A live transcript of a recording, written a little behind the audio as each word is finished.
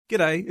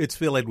G'day, it's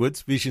Phil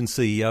Edwards, Vision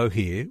CEO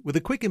here, with a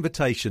quick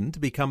invitation to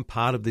become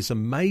part of this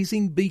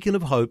amazing beacon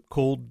of hope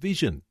called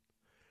Vision.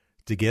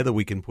 Together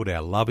we can put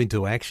our love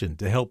into action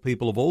to help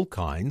people of all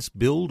kinds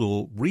build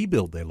or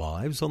rebuild their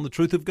lives on the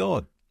truth of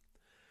God.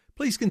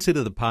 Please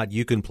consider the part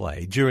you can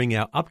play during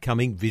our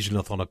upcoming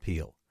Visionathon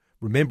appeal,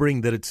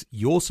 remembering that it's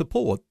your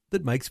support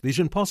that makes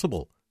Vision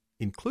possible,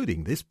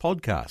 including this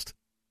podcast.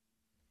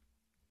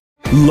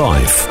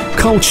 Life,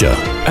 culture,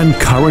 and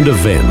current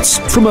events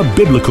from a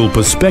biblical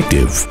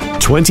perspective.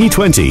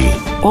 2020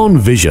 on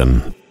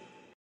Vision.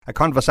 A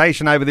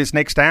conversation over this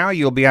next hour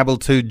you'll be able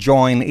to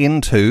join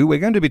into. We're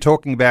going to be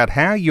talking about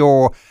how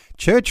your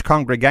church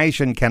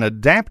congregation can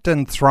adapt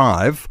and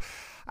thrive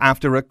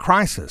after a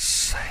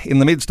crisis. In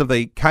the midst of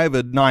the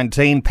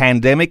COVID-19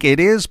 pandemic, it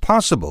is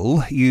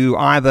possible you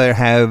either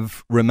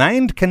have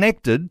remained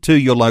connected to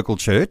your local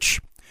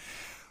church,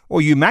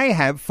 or you may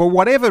have, for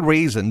whatever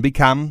reason,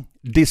 become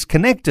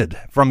disconnected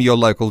from your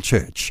local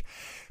church.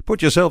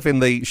 Put yourself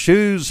in the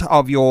shoes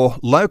of your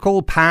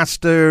local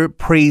pastor,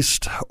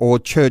 priest, or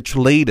church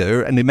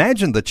leader and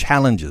imagine the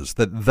challenges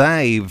that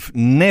they've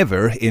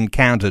never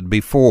encountered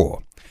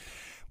before.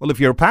 Well, if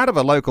you're a part of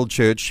a local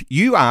church,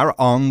 you are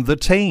on the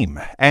team,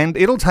 and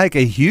it'll take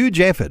a huge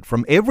effort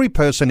from every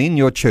person in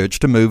your church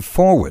to move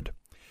forward.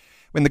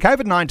 When the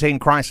COVID-19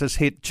 crisis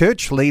hit,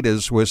 church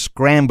leaders were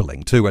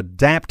scrambling to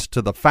adapt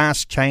to the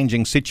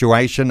fast-changing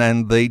situation,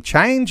 and the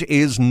change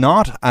is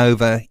not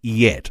over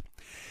yet.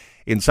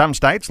 In some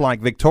states, like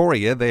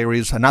Victoria, there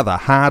is another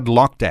hard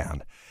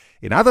lockdown.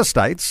 In other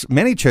states,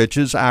 many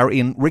churches are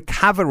in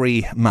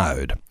recovery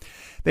mode.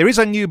 There is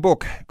a new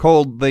book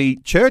called The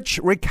Church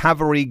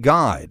Recovery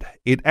Guide.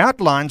 It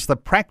outlines the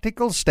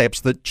practical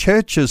steps that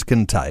churches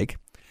can take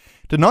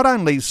to not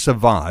only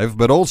survive,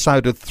 but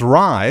also to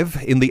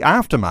thrive in the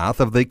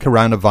aftermath of the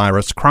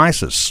coronavirus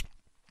crisis.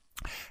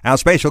 Our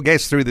special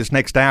guest through this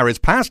next hour is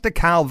Pastor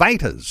Karl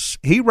Vaters.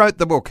 He wrote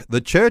the book, The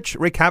Church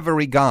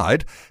Recovery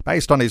Guide,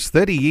 based on his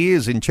 30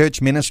 years in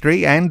church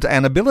ministry and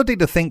an ability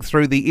to think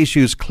through the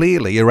issues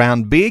clearly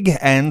around big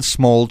and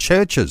small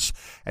churches.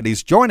 And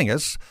he's joining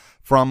us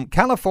from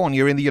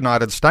California in the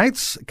United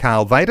States.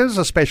 Karl Vaters,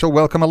 a special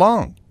welcome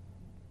along.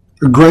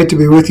 Great to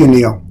be with you,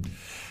 Neil.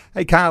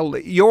 Hey, Karl,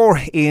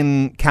 you're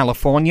in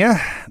California.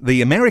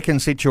 The American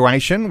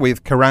situation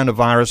with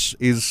coronavirus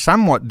is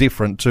somewhat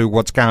different to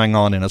what's going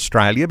on in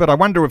Australia, but I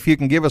wonder if you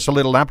can give us a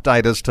little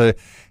update as to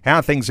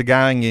how things are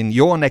going in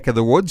your neck of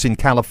the woods in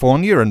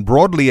California and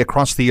broadly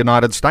across the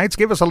United States.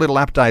 Give us a little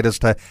update as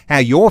to how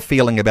you're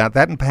feeling about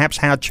that and perhaps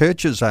how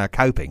churches are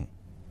coping.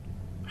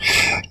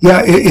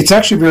 Yeah, it's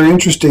actually very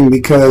interesting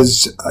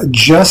because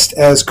just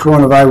as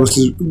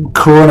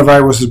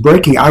coronavirus is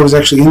breaking, I was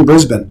actually in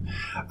Brisbane.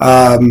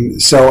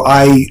 So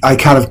I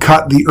kind of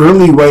caught the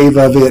early wave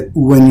of it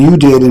when you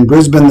did in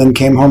Brisbane, then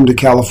came home to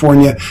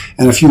California,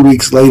 and a few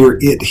weeks later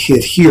it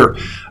hit here.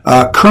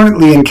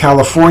 Currently in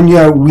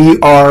California, we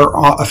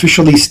are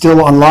officially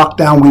still on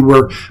lockdown. We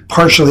were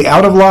partially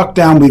out of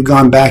lockdown. We've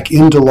gone back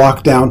into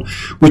lockdown,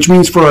 which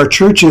means for our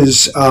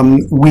churches,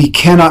 we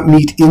cannot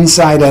meet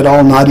inside at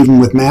all, not even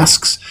with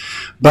masks.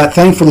 But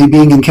thankfully,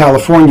 being in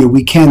California,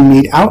 we can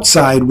meet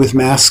outside with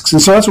masks. And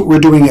so that's what we're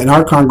doing in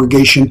our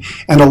congregation.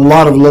 And a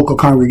lot of local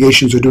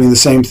congregations are doing the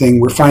same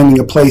thing. We're finding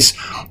a place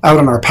out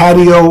on our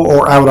patio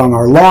or out on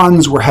our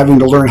lawns. We're having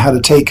to learn how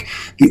to take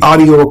the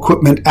audio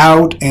equipment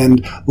out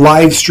and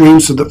live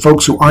stream so that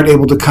folks who aren't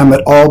able to come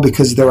at all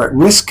because they're at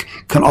risk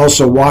can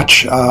also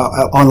watch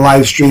on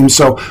live stream.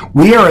 So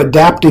we are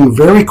adapting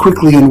very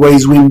quickly in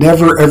ways we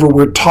never ever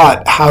were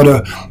taught how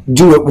to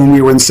do it when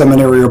we were in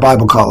seminary or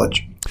Bible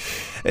college.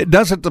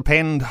 Does it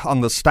depend on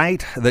the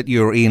state that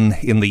you're in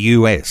the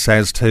US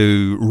as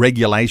to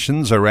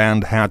regulations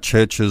around how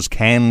churches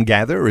can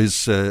gather?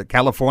 Is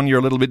California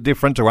a little bit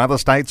different to other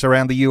states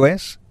around the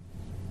US?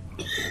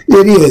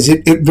 It is.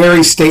 It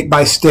varies state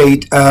by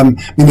state.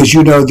 As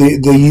you know,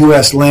 the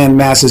U.S. land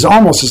mass is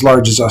almost as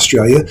large as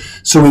Australia.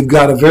 So we've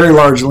got a very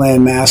large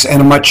land mass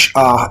and a much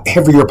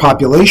heavier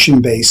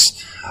population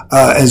base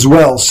as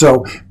well.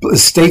 So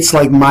states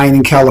like mine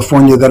in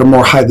California that are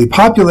more highly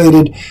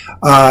populated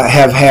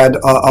have had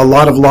a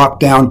lot of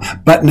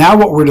lockdown. But now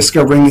what we're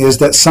discovering is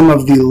that some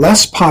of the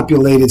less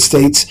populated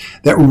states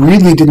that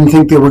really didn't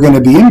think they were going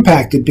to be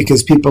impacted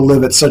because people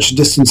live at such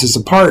distances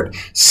apart,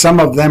 some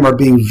of them are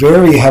being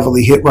very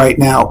heavily hit right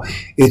now.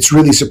 It's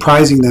really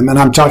surprising them. And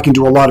I'm talking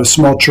to a lot of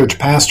small church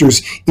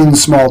pastors in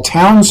small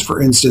towns,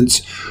 for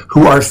instance,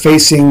 who are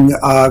facing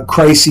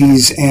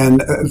crises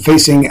and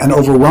facing an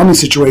overwhelming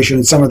situation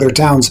in some of their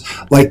towns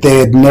like they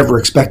had never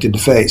expected to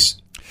face.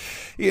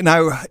 You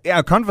know,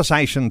 our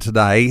conversation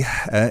today,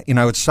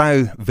 it's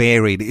so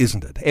varied,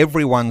 isn't it?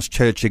 Everyone's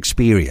church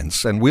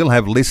experience. And we'll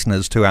have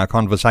listeners to our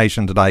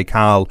conversation today,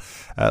 Karl,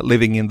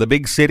 living in the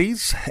big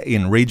cities,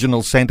 in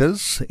regional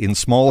centres, in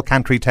small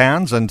country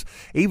towns, and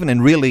even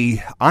in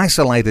really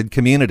isolated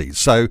communities.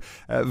 So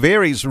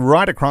varies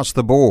right across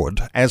the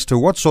board as to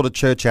what sort of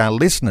church our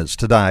listeners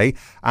today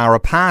are a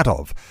part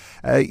of.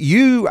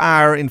 You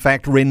are, in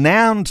fact,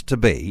 renowned to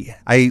be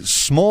a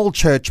small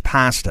church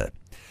pastor.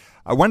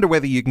 I wonder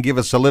whether you can give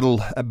us a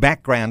little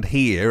background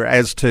here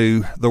as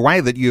to the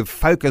way that you've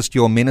focused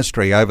your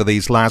ministry over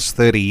these last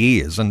 30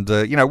 years. And,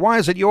 why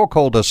is it you're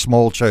called a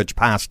small church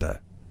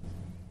pastor?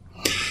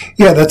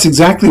 Yeah, that's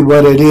exactly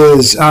what it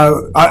is.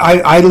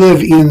 I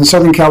live in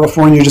Southern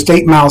California, just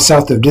 8 miles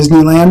south of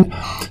Disneyland.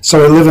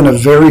 So I live in a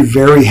very,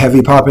 very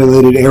heavy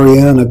populated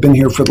area, and I've been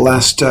here for the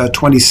last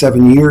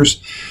 27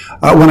 years.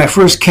 When I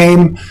first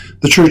came,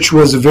 the church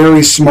was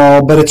very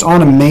small, but it's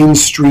on a main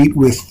street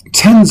with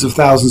tens of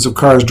thousands of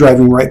cars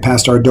driving right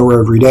past our door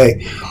every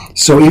day.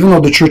 So even though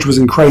the church was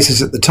in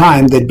crisis at the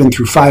time, they'd been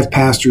through 5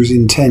 pastors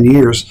in 10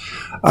 years.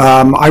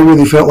 I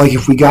really felt like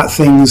if we got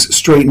things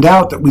straightened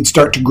out, that we'd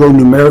start to grow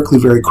numerically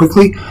very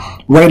quickly.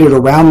 Right at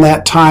around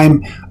that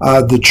time,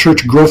 the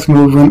church growth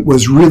movement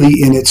was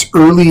really in its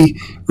early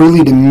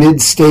to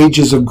mid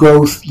stages of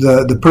growth.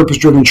 The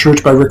Purpose-Driven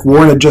Church by Rick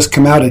Warren had just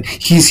come out, and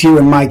he's here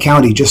in my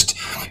county, just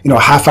a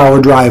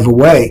half-hour drive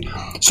away.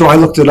 So I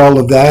looked at all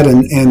of that,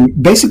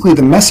 and basically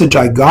the message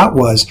I got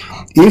was,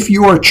 if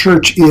your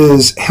church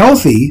is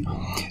healthy,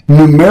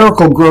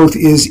 numerical growth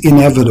is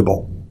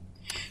inevitable.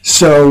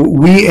 So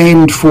we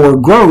aimed for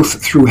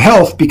growth through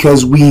health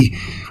because we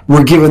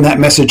were given that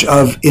message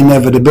of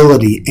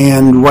inevitability.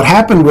 And what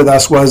happened with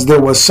us was there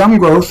was some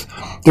growth,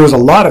 there was a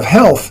lot of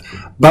health,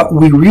 but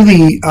we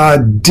really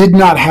did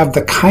not have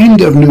the kind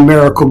of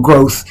numerical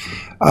growth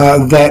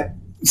that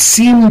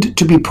seemed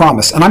to be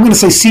promised. And I'm going to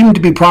say seemed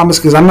to be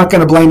promised because I'm not going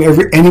to blame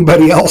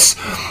anybody else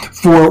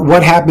for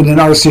what happened in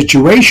our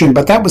situation,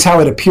 but that was how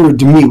it appeared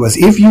to me, was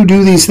if you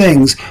do these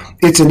things,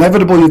 it's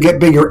inevitable you'll get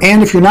bigger,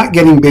 and if you're not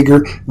getting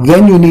bigger,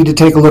 then you need to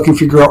take a look and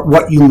figure out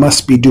what you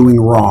must be doing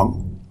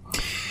wrong.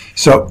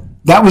 So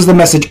that was the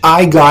message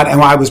I got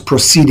and I was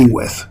proceeding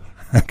with.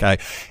 Okay.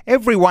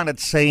 Everyone, it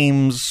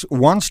seems,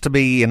 wants to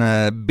be in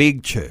a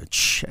big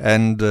church,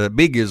 and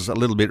big is a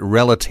little bit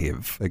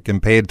relative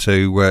compared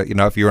to,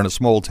 if you're in a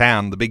small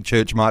town, the big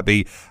church might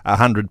be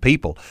 100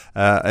 people.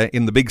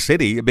 In the big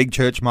city, a big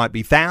church might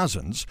be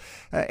thousands.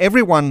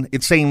 Everyone,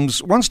 it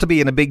seems, wants to be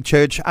in a big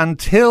church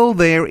until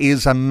there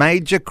is a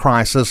major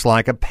crisis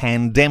like a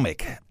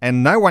pandemic,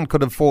 and no one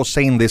could have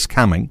foreseen this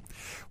coming.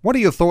 What are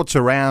your thoughts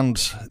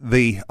around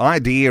the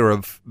idea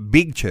of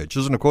big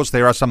churches? And of course,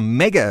 there are some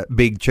mega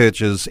big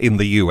churches in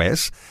the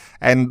US,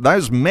 and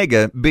those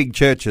mega big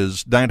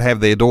churches don't have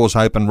their doors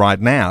open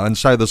right now. And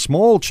so the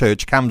small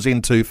church comes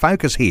into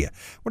focus here.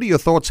 What are your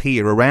thoughts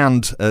here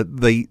around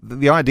the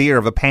idea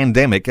of a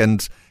pandemic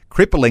and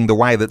crippling the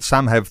way that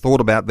some have thought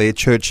about their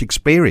church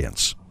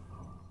experience?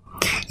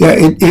 Yeah,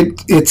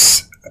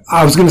 it's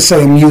I was going to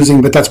say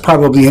amusing, but that's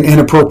probably an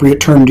inappropriate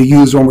term to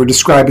use when we're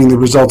describing the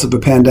results of a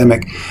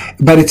pandemic.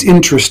 But it's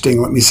interesting,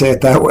 let me say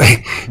it that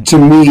way. To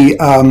me,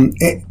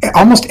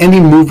 almost any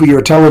movie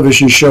or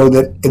television show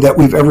that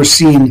we've ever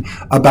seen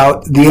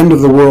about the end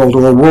of the world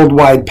or a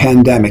worldwide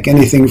pandemic,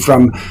 anything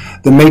from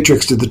The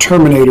Matrix to The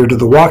Terminator to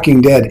The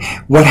Walking Dead,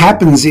 what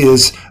happens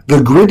is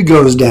the grid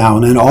goes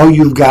down and all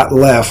you've got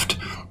left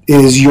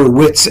is your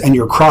wits and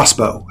your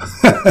crossbow.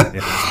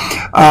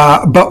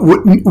 But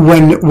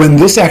when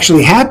this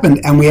actually happened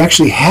and we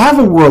actually have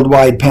a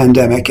worldwide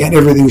pandemic and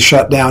everything's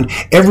shut down,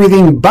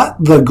 everything but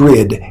the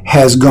grid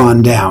has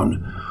gone down,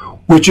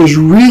 which is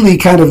really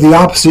kind of the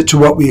opposite to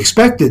what we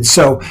expected.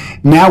 So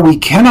now we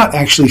cannot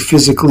actually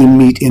physically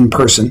meet in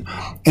person.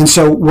 And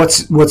so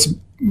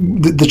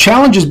the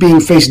challenge is being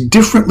faced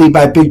differently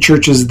by big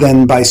churches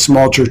than by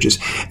small churches.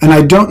 And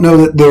I don't know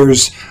that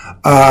there's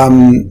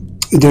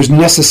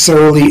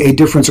necessarily a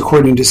difference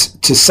according to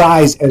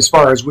size as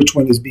far as which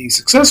one is being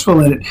successful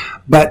in it.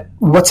 But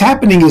what's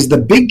happening is the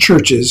big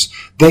churches,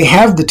 they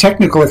have the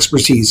technical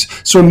expertise.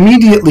 So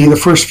immediately the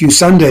first few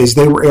Sundays,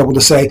 they were able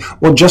to say,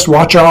 well, just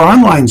watch our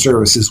online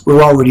services.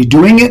 We're already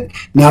doing it.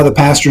 Now the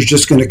pastor's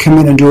just going to come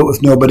in and do it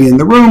with nobody in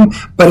the room.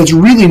 But it's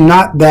really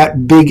not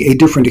that big a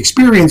different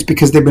experience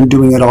because they've been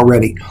doing it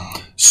already.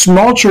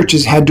 Small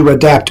churches had to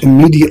adapt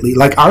immediately.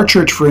 Like our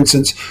church, for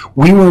instance,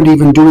 we weren't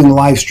even doing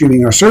live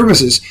streaming our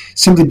services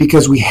simply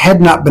because we had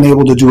not been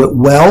able to do it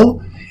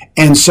well.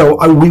 And so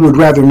we would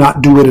rather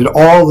not do it at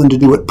all than to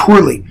do it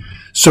poorly.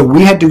 So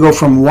we had to go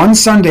from one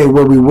Sunday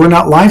where we were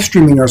not live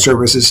streaming our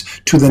services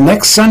to the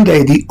next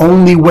Sunday. The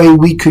only way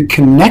we could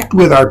connect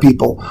with our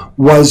people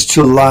was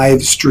to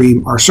live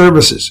stream our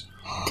services.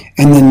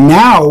 And then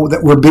now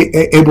that we're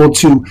able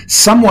to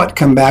somewhat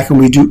come back and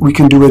we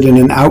can do it in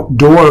an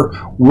outdoor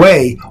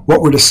way,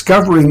 what we're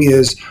discovering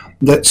is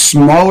that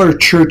smaller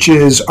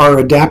churches are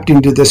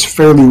adapting to this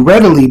fairly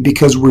readily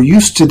because we're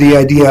used to the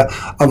idea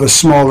of a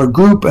smaller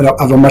group and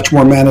of a much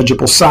more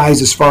manageable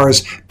size as far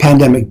as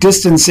pandemic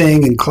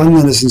distancing and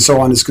cleanliness and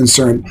so on is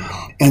concerned.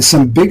 And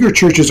some bigger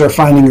churches are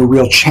finding a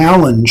real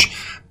challenge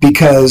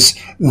because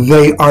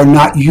they are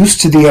not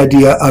used to the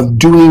idea of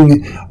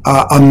doing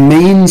a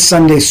main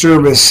Sunday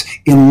service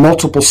in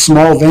multiple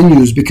small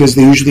venues because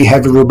they usually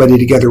have everybody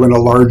together in a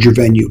larger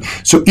venue.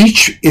 So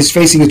each is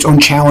facing its own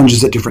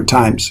challenges at different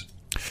times.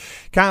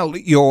 Carl,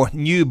 your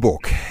new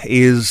book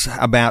is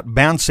about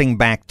bouncing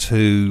back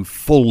to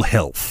full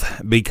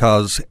health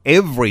because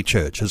every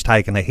church has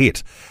taken a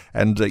hit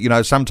And,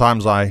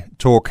 sometimes I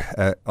talk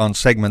on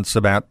segments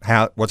about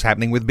what's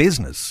happening with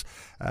business,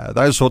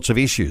 those sorts of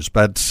issues.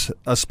 But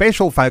a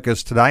special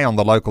focus today on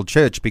the local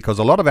church, because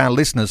a lot of our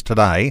listeners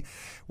today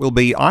will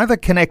be either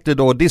connected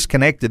or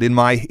disconnected. In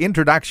my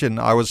introduction,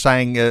 I was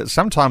saying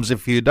sometimes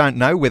if you don't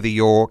know whether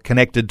you're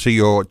connected to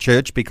your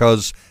church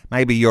because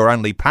maybe you're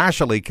only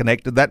partially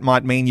connected, that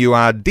might mean you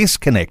are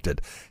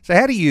disconnected. So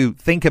how do you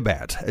think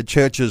about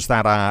churches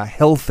that are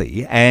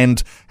healthy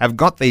and have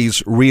got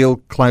these real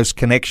close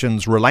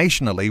connections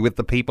relationally with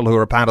the people who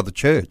are a part of the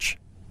church?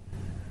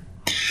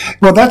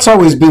 Well, that's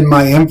always been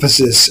my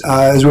emphasis.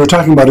 As we were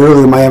talking about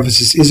earlier, my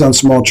emphasis is on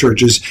small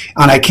churches.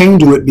 And I came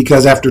to it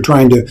because after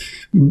trying to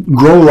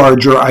grow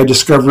larger, I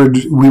discovered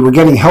we were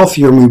getting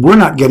healthier and we were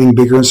not getting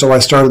bigger. And so I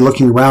started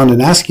looking around and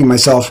asking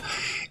myself,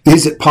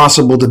 is it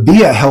possible to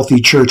be a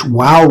healthy church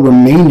while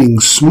remaining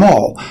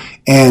small?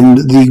 And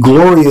the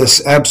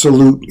glorious,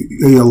 absolute,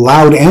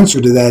 loud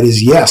answer to that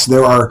is yes.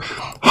 There are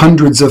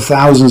hundreds of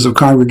thousands of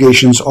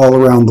congregations all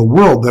around the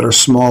world that are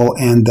small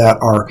and that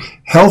are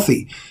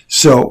healthy.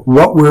 So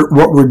what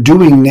we're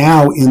doing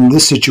now in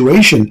this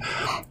situation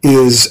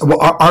is,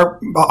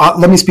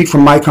 let me speak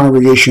from my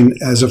congregation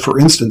as a for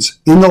instance.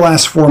 In the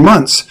last 4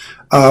 months,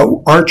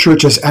 our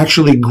church has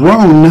actually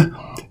grown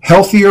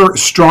healthier,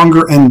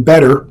 stronger, and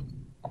better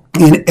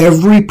in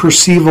every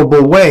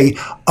perceivable way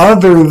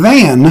other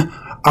than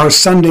our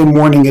Sunday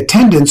morning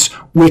attendance,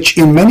 which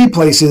in many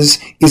places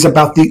is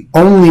about the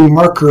only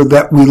marker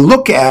that we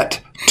look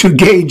at to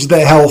gauge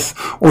the health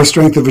or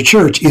strength of a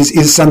church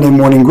is Sunday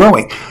morning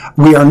growing.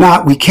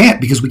 We can't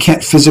because we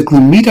can't physically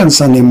meet on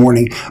Sunday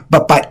morning,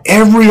 but by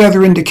every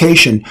other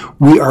indication,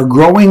 we are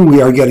growing,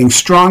 we are getting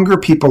stronger,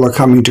 people are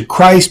coming to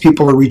Christ,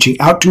 people are reaching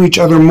out to each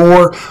other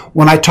more.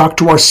 When I talk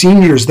to our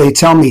seniors, they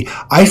tell me,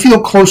 I feel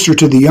closer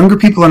to the younger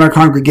people in our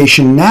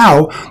congregation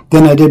now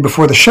than I did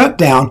before the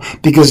shutdown,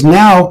 because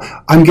now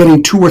I'm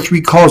getting 2 or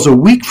 3 calls a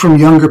week from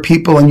younger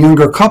people and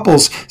younger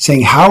couples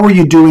saying, how are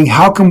you doing?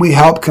 How can we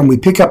help? Can we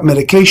pick up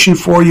medication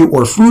for you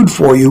or food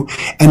for you?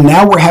 And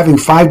now we're having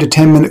 5 to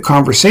 10 minute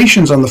conversations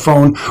on the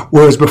phone,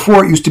 whereas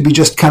before it used to be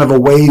just kind of a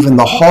wave in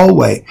the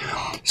hallway.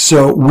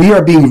 So we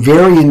are being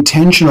very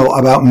intentional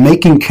about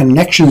making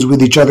connections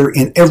with each other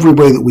in every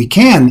way that we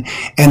can,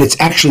 and it's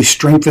actually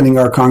strengthening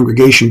our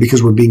congregation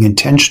because we're being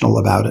intentional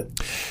about it.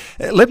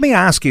 Let me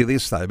ask you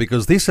this, though,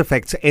 because this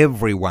affects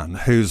everyone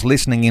who's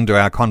listening into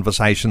our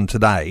conversation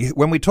today.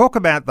 When we talk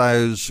about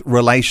those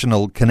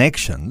relational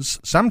connections,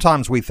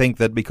 sometimes we think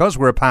that because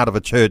we're a part of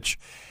a church,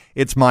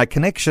 it's my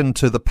connection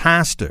to the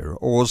pastor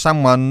or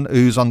someone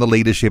who's on the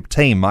leadership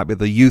team. Might be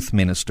the youth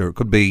minister. It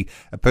could be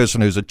a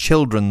person who's a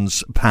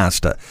children's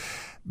pastor.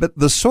 But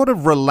the sort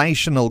of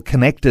relational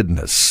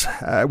connectedness,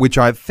 which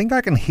I think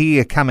I can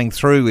hear coming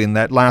through in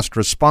that last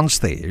response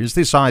there, is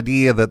this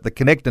idea that the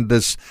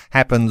connectedness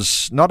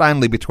happens not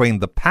only between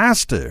the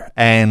pastor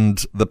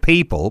and the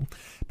people,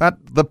 but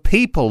the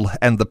people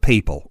and the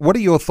people. What are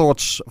your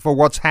thoughts for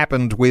what's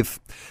happened with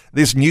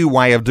this new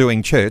way of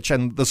doing church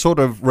and the sort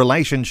of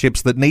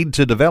relationships that need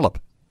to develop?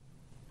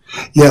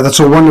 Yeah, that's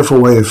a wonderful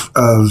way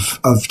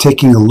of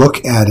taking a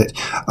look at it.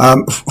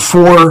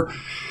 For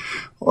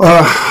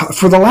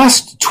the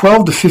last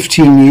 12 to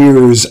 15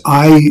 years,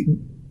 I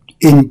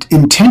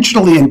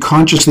intentionally and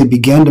consciously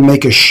began to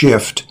make a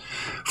shift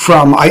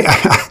from, I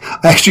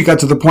actually got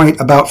to the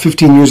point about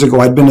 15 years ago,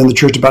 I'd been in the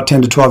church about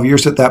 10 to 12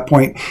 years at that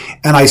point,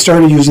 and I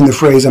started using the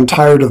phrase, I'm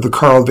tired of the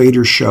Carl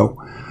Vader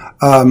show.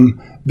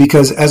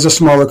 Because as a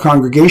smaller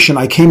congregation,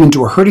 I came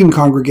into a hurting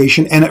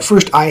congregation, and at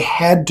first I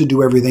had to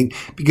do everything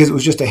because it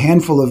was just a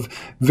handful of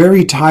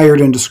very tired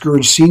and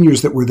discouraged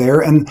seniors that were there,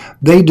 and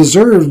they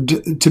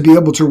deserved to be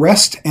able to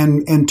rest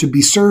and to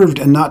be served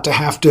and not to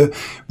have to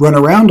run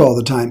around all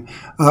the time.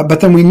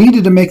 But then we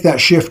needed to make that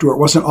shift where it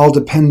wasn't all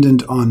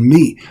dependent on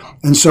me.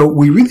 And so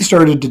we really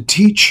started to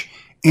teach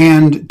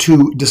and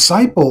to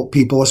disciple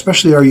people,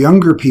 especially our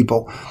younger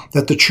people,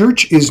 that the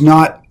church is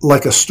not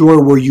like a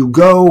store where you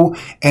go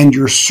and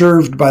you're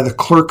served by the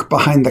clerk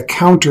behind the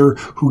counter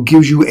who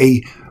gives you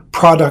a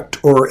product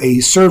or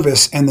a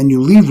service and then you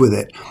leave with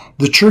it.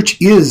 The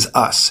church is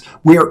us.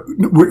 We're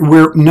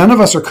none of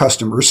us are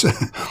customers.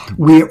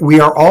 We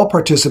are all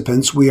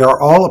participants. We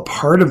are all a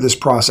part of this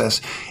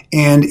process.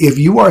 And if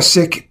you are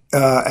sick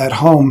at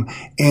home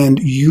and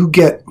you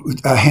get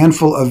a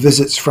handful of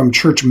visits from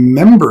church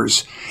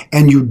members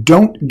and you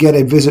don't get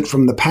a visit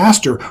from the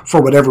pastor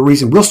for whatever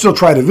reason, we'll still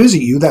try to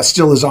visit you. That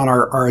still is on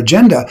our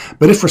agenda.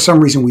 But if for some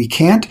reason we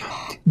can't,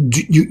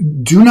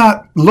 do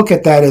not look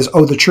at that as,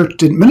 oh, the church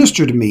didn't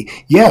minister to me.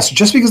 Yes,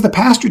 just because the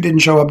pastor didn't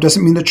show up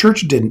doesn't mean the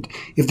church didn't.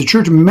 If the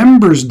church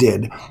members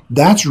did,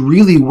 that's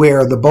really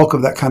where the bulk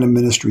of that kind of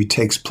ministry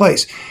takes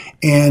place.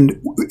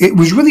 And it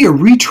was really a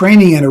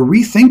retraining and a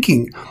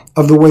rethinking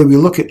of the way we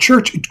look at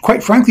church,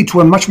 quite frankly,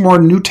 to a much more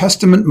New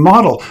Testament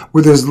model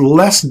where there's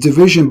less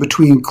division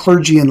between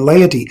clergy and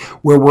laity,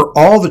 where we're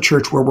all the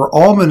church, where we're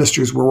all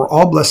ministers, where we're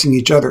all blessing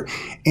each other.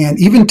 And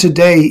even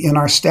today in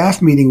our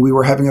staff meeting, we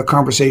were having a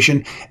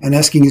conversation and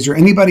asking, is there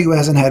anybody who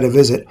hasn't had a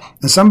visit?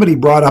 And somebody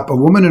brought up a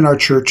woman in our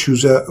church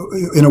who's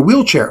in a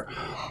wheelchair.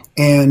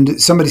 And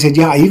somebody said,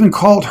 yeah, I even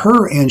called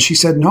her. And she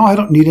said, no, I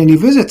don't need any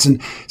visits.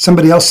 And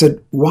somebody else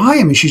said, why?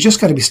 I mean, she's just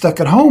got to be stuck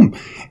at home.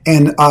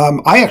 And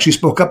I actually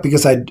spoke up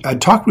because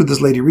I'd talked with this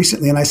lady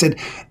recently. And I said,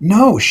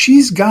 no,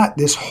 she's got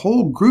this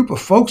whole group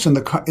of folks in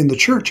the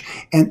church.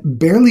 And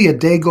barely a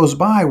day goes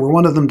by where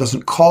one of them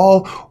doesn't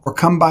call or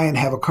come by and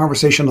have a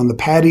conversation on the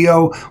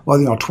patio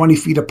while, 20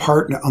 feet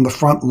apart on the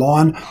front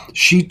lawn.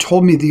 She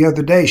told me the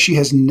other day she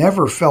has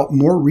never felt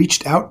more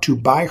reached out to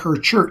by her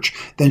church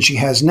than she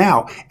has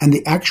now. And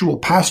the actual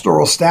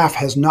pastoral staff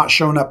has not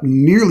shown up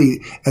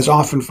nearly as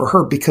often for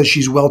her because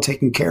she's well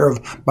taken care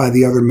of by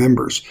the other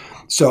members.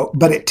 So,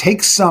 but it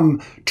takes some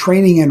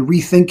training and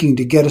rethinking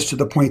to get us to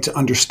the point to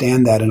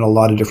understand that in a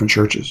lot of different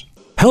churches.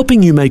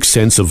 Helping you make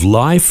sense of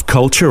life,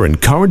 culture,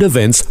 and current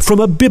events from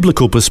a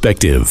biblical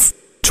perspective.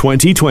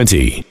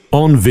 2020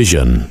 on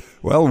Vision.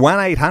 Well,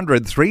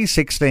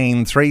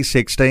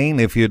 1-800-316-316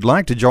 if you'd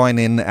like to join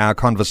in our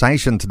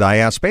conversation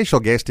today. Our special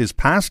guest is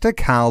Pastor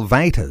Karl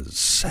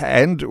Vaters,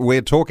 and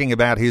we're talking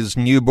about his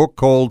new book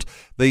called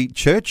The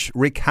Church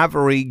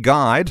Recovery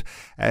Guide.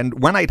 And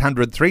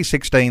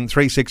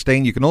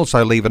 1-800-316-316. You can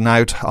also leave a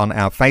note on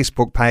our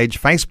Facebook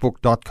page,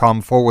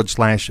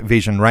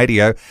 facebook.com/Vision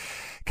Radio.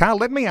 Karl,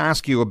 let me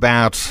ask you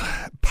about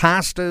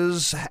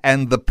pastors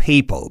and the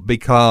people,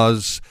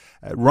 because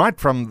right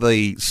from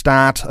the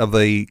start of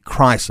the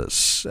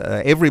crisis,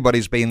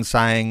 everybody's been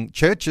saying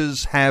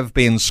churches have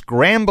been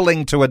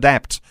scrambling to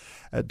adapt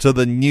to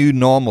the new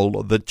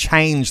normal, the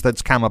change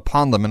that's come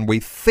upon them. And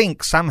we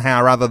think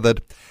somehow or other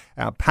that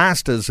our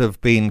pastors have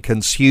been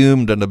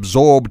consumed and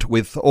absorbed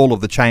with all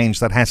of the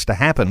change that has to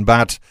happen.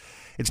 But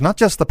it's not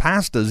just the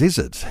pastors, is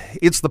it?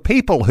 It's the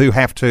people who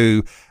have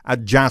to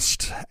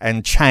adjust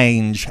and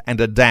change and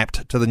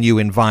adapt to the new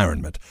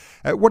environment.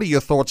 What are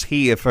your thoughts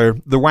here for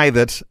the way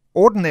that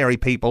ordinary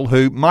people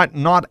who might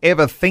not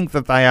ever think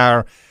that they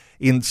are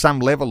in some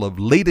level of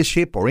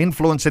leadership or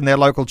influence in their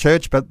local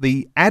church, but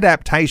the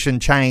adaptation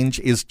change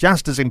is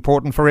just as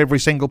important for every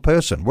single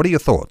person? What are your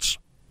thoughts?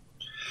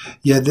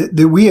 Yeah,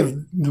 we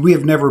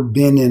have never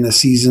been in a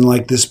season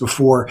like this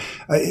before.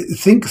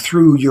 Think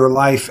through your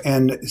life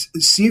and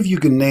see if you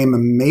can name a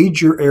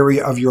major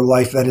area of your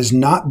life that has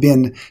not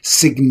been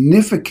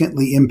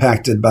significantly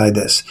impacted by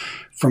this,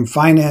 from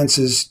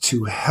finances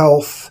to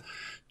health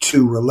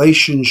to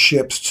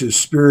relationships to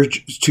spirit,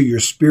 to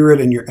your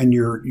spirit and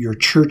your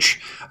church.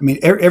 I mean,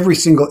 every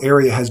single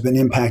area has been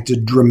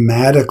impacted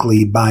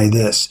dramatically by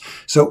this.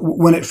 So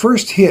when it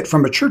first hit,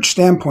 from a church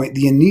standpoint,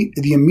 the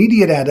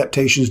immediate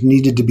adaptations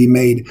needed to be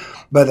made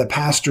by the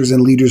pastors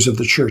and leaders of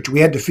the church.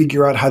 We had to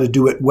figure out how to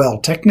do it well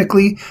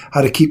technically,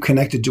 how to keep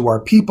connected to our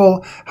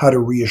people, how to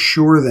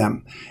reassure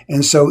them.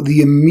 And so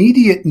the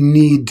immediate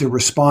need to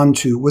respond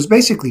to was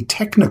basically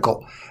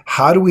technical.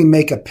 How do we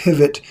make a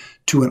pivot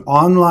to an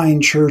online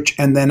church?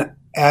 And then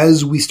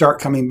as we start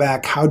coming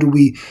back, how do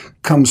we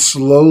come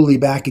slowly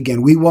back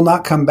again? We will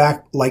not come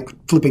back like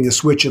flipping a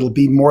switch. It'll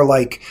be more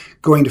like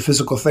going to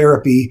physical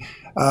therapy,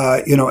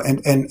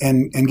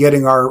 and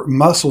getting our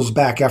muscles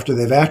back after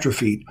they've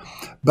atrophied.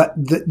 But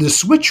the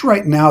switch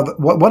right now,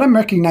 what I'm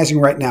recognizing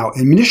right now,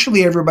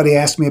 initially everybody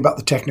asked me about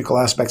the technical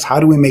aspects. How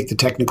do we make the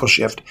technical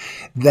shift?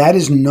 That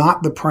is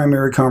not the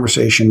primary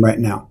conversation right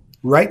now.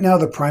 Right now,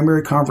 the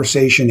primary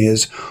conversation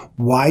is,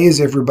 why is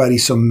everybody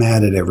so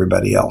mad at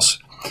everybody else?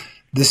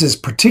 This is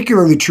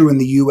particularly true in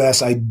the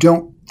U.S. I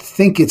don't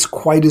think it's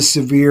quite as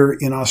severe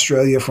in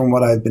Australia from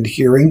what I've been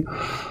hearing.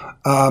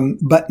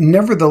 But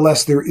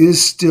nevertheless, there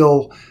is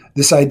still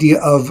this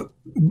idea of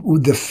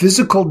the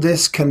physical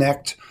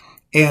disconnect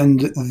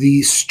and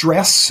the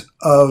stress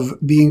of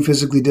being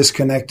physically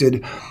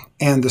disconnected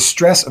and the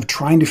stress of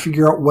trying to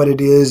figure out what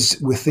it is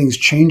with things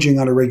changing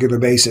on a regular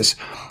basis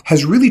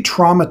has really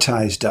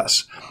traumatized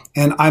us.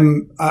 And I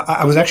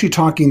was actually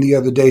talking the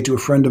other day to a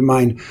friend of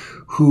mine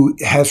who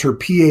has her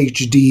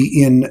PhD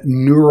in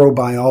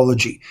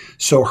neurobiology.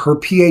 So her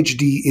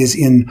PhD is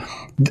in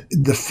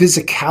the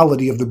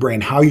physicality of the brain,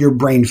 how your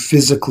brain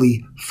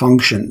physically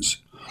functions.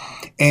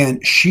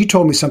 And she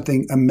told me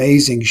something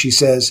amazing. She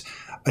said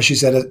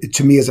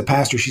to me as a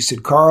pastor, she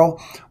said,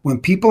 Karl, when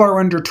people are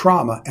under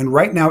trauma, and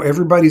right now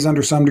everybody's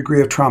under some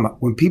degree of trauma,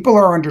 when people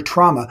are under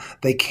trauma,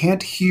 they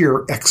can't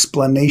hear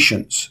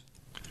explanations.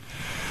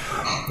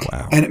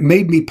 Wow. And it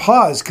made me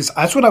pause because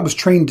that's what I was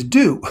trained to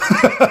do.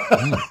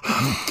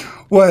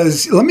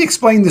 Was, let me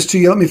explain this to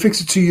you. Let me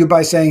fix it to you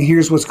by saying,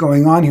 here's what's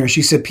going on here.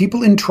 She said,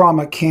 people in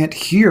trauma can't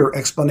hear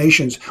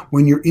explanations.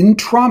 When you're in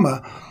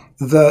trauma,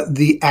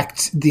 the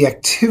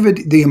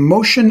activity, the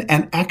emotion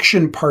and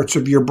action parts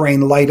of your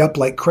brain light up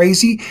like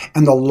crazy,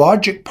 and the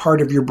logic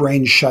part of your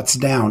brain shuts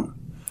down.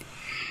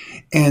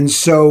 And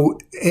so,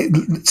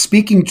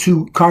 speaking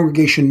to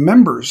congregation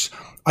members,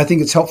 I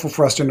think it's helpful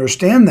for us to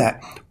understand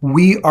that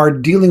we are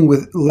dealing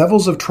with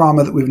levels of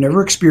trauma that we've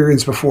never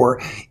experienced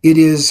before. It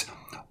is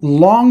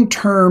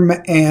long-term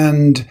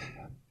and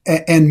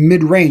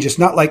mid-range. It's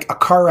not like a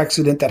car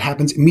accident that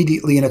happens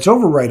immediately and it's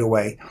over right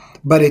away,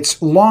 but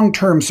it's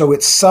long-term, so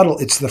it's subtle.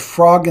 It's the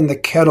frog in the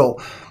kettle.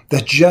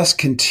 that just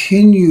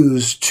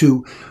continues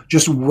to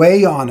just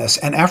weigh on us.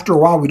 And after a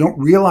while, we don't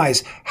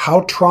realize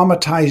how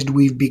traumatized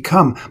we've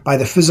become by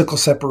the physical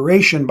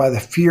separation, by the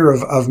fear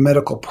of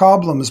medical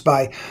problems,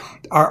 by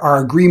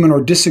our agreement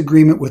or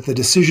disagreement with the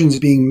decisions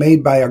being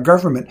made by our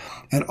government.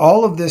 And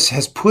all of this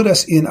has put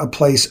us in a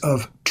place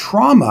of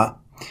trauma,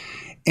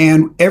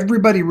 and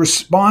everybody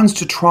responds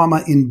to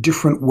trauma in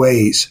different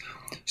ways.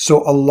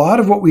 So a lot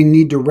of what we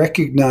need to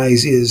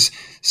recognize is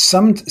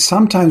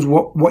sometimes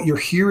what you're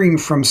hearing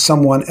from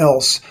someone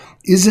else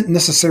isn't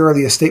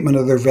necessarily a statement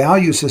of their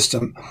value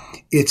system.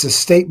 It's a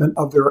statement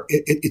of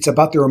it's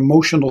about their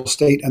emotional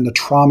state and the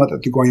trauma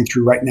that they're going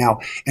through right now.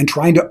 And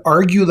trying to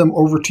argue them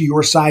over to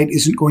your side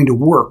isn't going to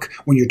work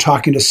when you're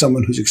talking to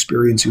someone who's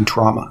experiencing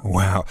trauma.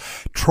 Wow.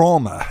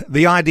 Trauma,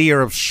 the idea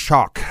of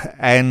shock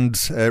and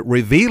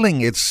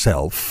revealing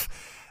itself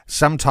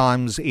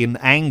sometimes in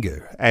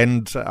anger.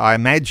 And I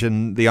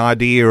imagine the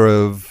idea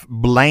of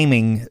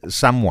blaming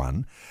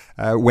someone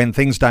when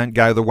things don't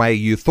go the way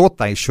you thought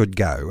they should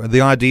go,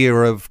 the idea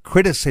of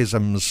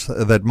criticisms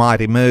that might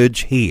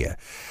emerge here.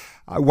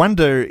 I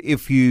wonder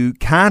if you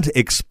can't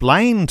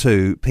explain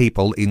to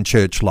people in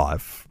church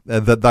life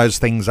that those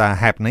things are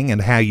happening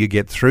and how you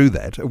get through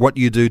that, what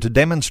you do to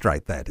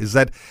demonstrate that. Is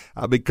that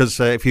because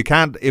if you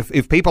can't,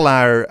 if people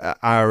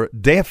are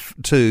deaf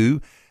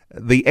to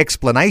the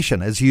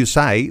explanation, as you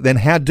say, then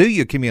how do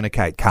you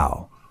communicate,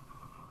 Carl?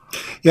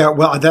 Yeah,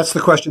 well, that's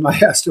the question I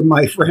asked of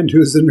my friend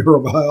who's a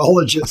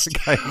neurobiologist.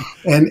 Okay.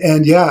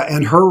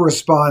 And her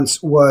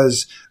response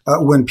was,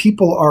 when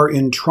people are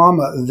in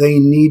trauma, they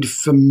need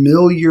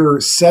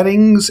familiar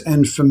settings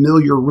and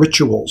familiar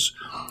rituals.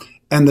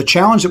 And the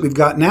challenge that we've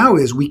got now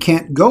is we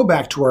can't go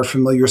back to our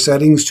familiar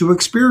settings to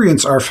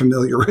experience our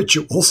familiar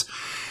rituals.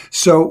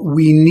 So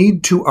we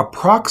need to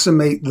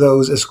approximate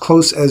those as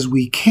close as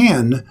we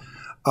can,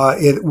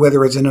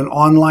 whether it's in an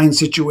online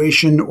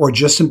situation or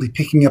just simply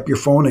picking up your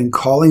phone and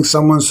calling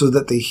someone so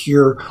that they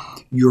hear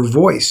your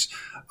voice.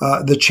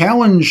 The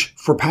challenge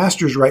for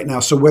pastors right now,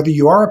 so whether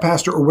you are a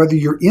pastor or whether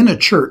you're in a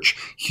church,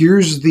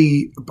 here's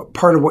the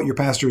part of what your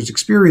pastor is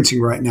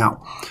experiencing right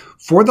now.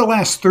 For the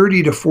last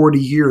 30 to 40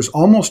 years,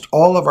 almost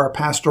all of our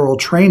pastoral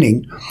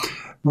training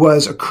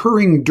was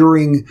occurring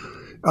during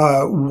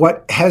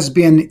what has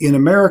been in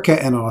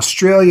America and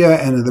Australia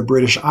and in the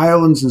British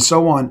Islands and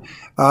so on,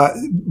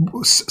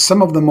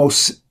 some of the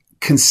most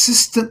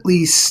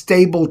consistently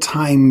stable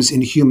times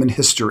in human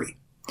history.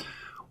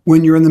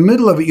 When you're in the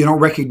middle of it, you don't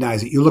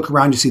recognize it. You look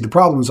around, you see the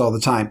problems all the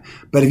time.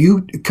 But if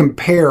you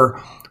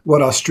compare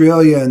what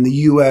Australia and the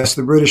US,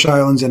 the British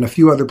Islands, and a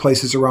few other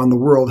places around the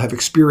world have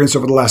experienced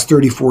over the last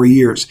 30 to 40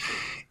 years,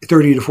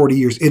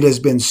 it has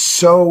been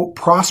so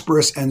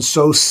prosperous and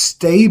so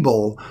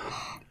stable.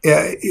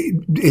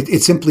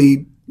 It's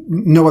simply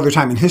no other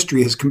time in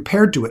history has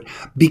compared to it.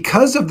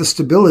 Because of the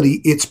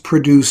stability, it's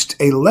produced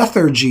a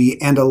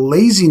lethargy and a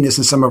laziness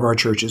in some of our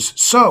churches.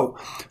 So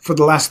for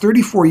the last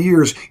 34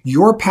 years,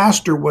 your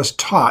pastor was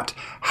taught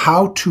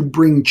how to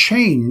bring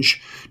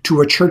change to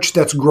a church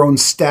that's grown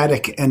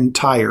static and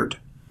tired.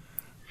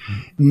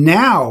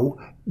 Now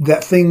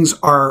that things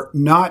are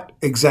not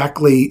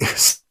exactly,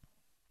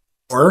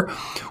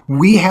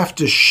 we have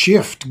to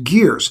shift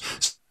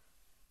gears.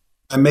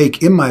 I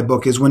make in my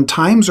book is when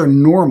times are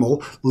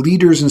normal,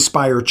 leaders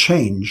inspire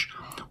change.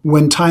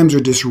 When times are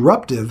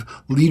disruptive,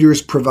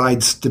 leaders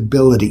provide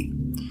stability.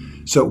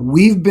 So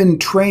we've been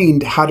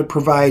trained how to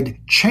provide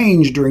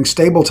change during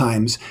stable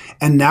times,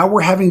 and now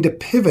we're having to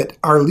pivot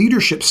our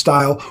leadership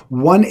style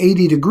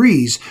 180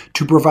 degrees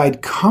to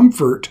provide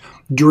comfort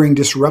during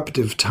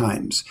disruptive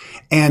times.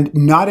 And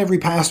not every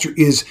pastor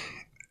is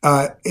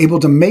able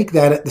to make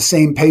that at the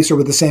same pace or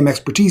with the same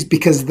expertise,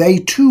 because they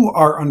too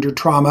are under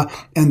trauma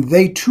and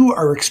they too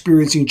are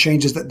experiencing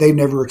changes that they've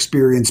never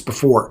experienced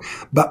before.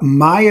 But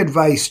my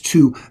advice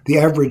to the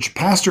average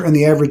pastor and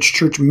the average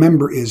church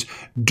member is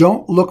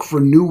don't look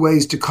for new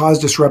ways to cause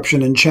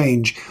disruption and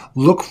change.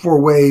 Look for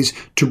ways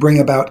to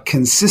bring about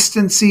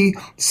consistency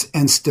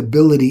and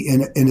stability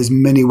in as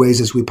many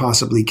ways as we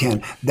possibly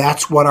can.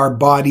 That's what our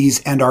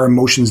bodies and our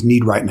emotions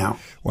need right now.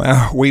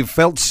 Well, we've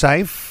felt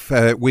safe.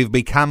 We've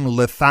become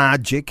lethargic.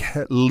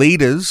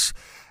 Leaders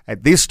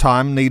at this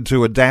time need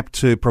to adapt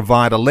to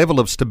provide a level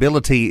of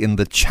stability in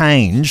the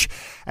change.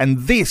 And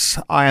this,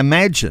 I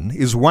imagine,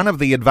 is one of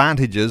the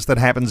advantages that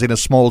happens in a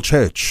small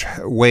church,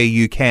 where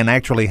you can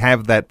actually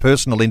have that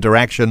personal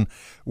interaction,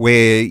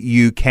 where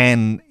you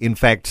can, in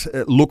fact,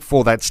 look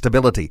for that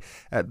stability.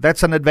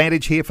 That's an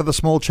advantage here for the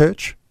small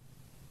church?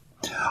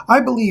 I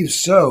believe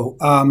so.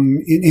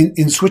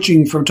 In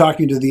switching from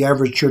talking to the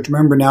average church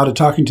member now to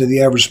talking to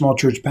the average small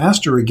church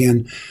pastor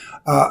again,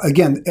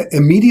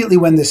 immediately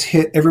when this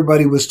hit,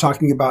 everybody was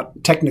talking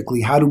about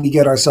technically, how do we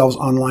get ourselves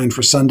online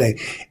for Sunday?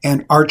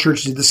 And our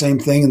church did the same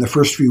thing. In the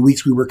first few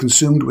weeks, we were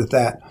consumed with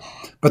that.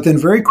 But then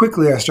very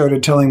quickly I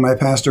started telling my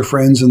pastor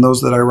friends and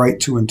those that I write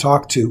to and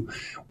talk to,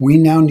 we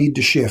now need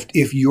to shift.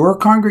 If your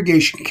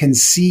congregation can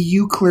see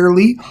you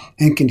clearly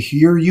and can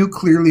hear you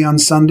clearly on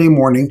Sunday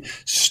morning,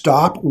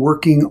 stop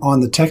working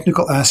on the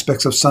technical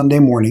aspects of Sunday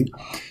morning.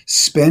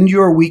 Spend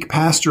your week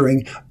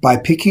pastoring by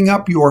picking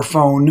up your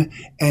phone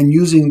and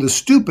using the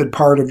stupid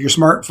part of your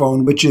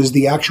smartphone, which is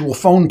the actual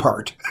phone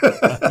part.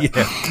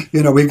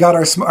 Yeah. We've got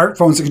our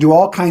smartphones that can do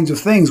all kinds of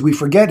things. We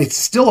forget it's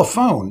still a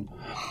phone.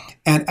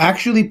 And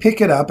actually pick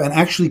it up and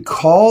actually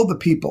call the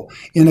people.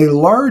 In a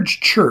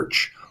large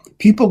church,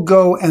 people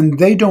go and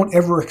they don't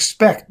ever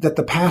expect that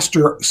the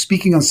pastor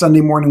speaking on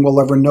Sunday morning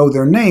will ever know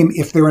their name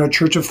if they're in a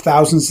church of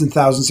thousands and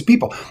thousands of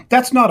people.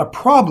 That's not a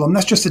problem.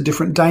 That's just a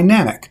different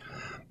dynamic.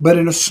 But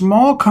in a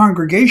small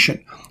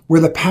congregation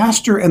where the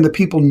pastor and the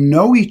people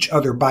know each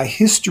other by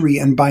history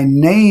and by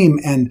name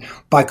and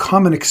by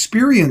common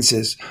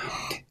experiences,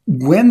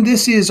 when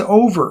this is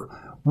over,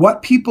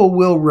 what people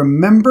will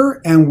remember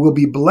and will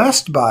be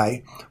blessed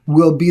by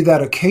will be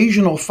that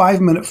occasional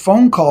 5-minute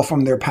phone call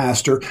from their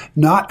pastor,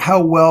 not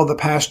how well the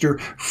pastor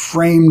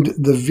framed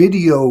the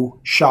video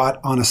shot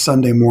on a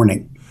Sunday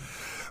morning.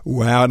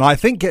 Wow, and I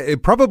think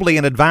probably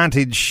an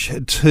advantage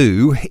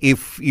too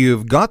if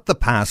you've got the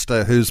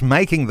pastor who's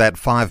making that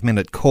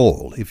 5-minute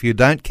call, if you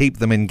don't keep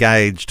them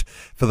engaged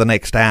for the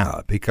next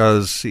hour,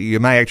 because you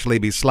may actually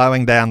be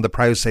slowing down the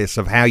process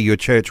of how your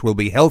church will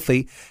be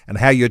healthy and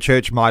how your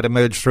church might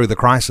emerge through the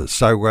crisis.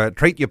 So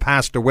treat your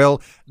pastor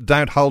well,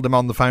 don't hold him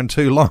on the phone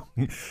too long.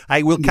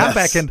 Hey, we'll come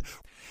back and...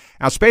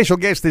 Our special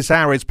guest this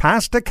hour is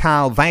Pastor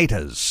Karl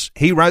Vaters.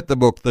 He wrote the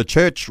book, The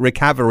Church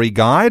Recovery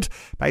Guide,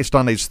 based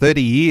on his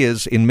 30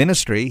 years in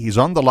ministry. He's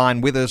on the line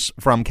with us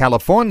from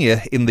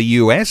California in the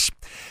US.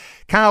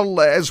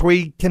 Karl, as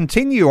we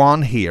continue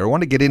on here, I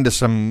want to get into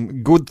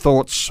some good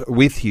thoughts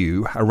with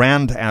you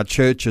around our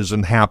churches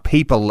and how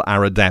people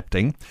are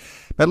adapting.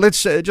 But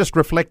let's just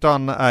reflect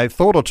on a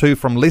thought or two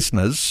from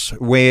listeners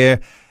where...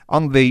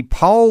 On the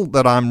poll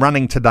that I'm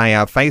running today,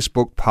 our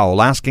Facebook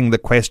poll, asking the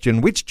question,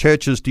 which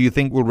churches do you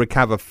think will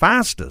recover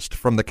fastest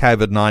from the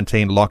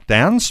COVID-19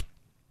 lockdowns?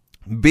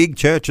 Big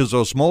churches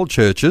or small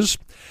churches?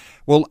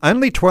 Well,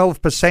 only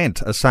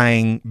 12% are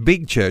saying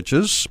big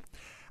churches.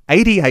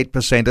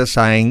 88% are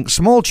saying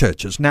small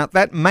churches. Now,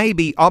 that may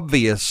be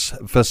obvious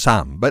for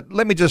some, but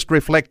let me just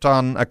reflect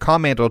on a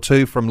comment or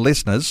two from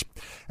listeners.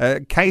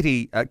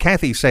 Kathy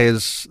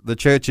says the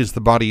church is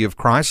the body of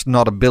Christ,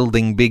 not a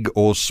building big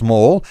or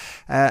small.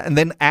 And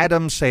then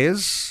Adam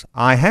says,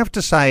 I have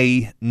to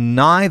say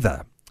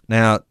neither.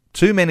 Now,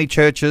 too many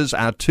churches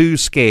are too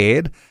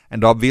scared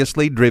and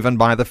obviously driven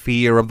by the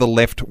fear of the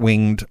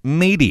left-winged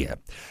media.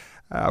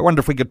 I wonder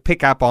if we could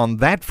pick up on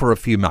that for a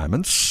few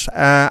moments.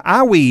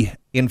 Are we,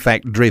 in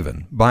fact,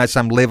 driven by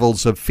some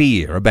levels of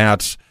fear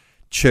about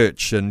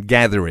church and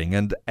gathering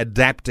and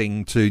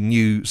adapting to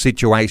new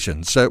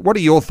situations? So what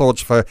are your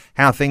thoughts for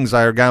how things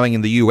are going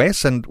in the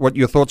US and what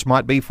your thoughts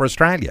might be for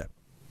Australia?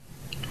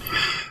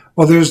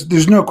 Well,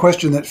 there's no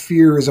question that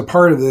fear is a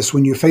part of this.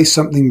 When you face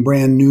something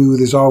brand new,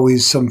 there's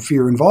always some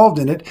fear involved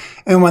in it.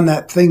 And when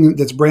that thing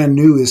that's brand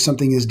new is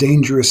something as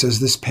dangerous as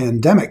this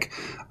pandemic,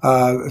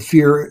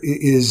 fear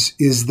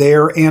is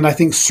there. And I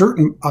think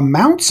certain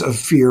amounts of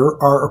fear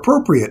are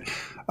appropriate.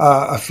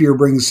 A fear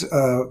brings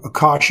a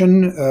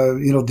caution.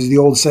 The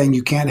old saying,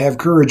 you can't have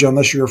courage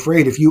unless you're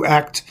afraid. If you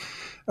act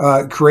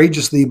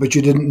courageously, but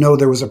you didn't know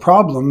there was a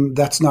problem,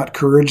 that's not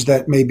courage.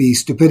 That may be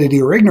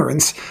stupidity or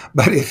ignorance.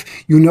 But if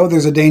you know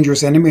there's a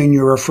dangerous enemy and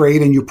you're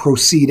afraid and you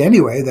proceed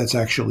anyway, that's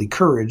actually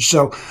courage.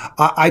 So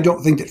I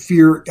don't think that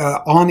fear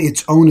on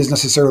its own is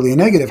necessarily a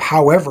negative.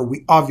 However,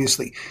 we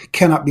obviously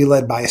cannot be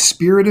led by a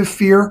spirit of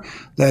fear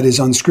that is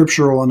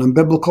unscriptural and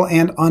unbiblical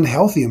and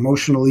unhealthy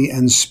emotionally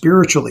and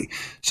spiritually.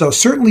 So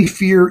certainly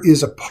fear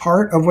is a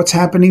part of what's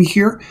happening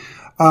here.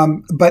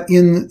 But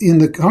in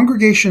the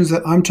congregations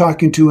that I'm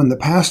talking to and the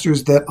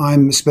pastors that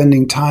I'm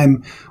spending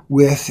time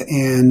with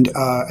and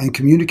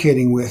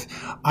communicating with,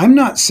 I'm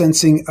not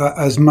sensing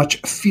as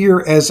much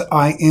fear as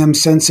I am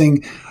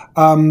sensing,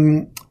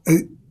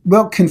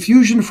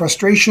 confusion,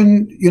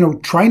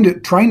 frustration. Trying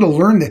to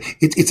learn that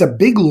it's a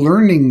big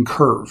learning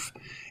curve,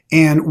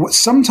 and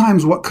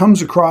sometimes what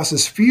comes across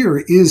as fear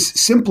is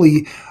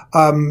simply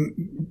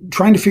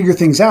trying to figure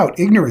things out,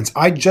 ignorance.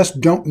 I just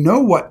don't know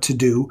what to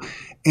do.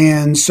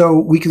 And so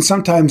we can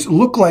sometimes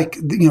look like,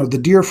 the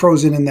deer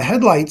frozen in the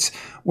headlights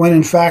when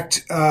in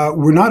fact,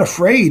 we're not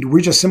afraid.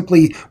 We're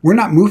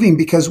not moving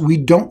because we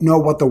don't know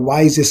what the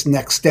wisest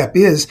next step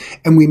is.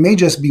 And we may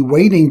just be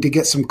waiting to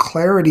get some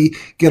clarity,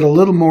 get a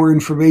little more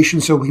information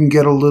so we can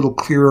get a little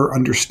clearer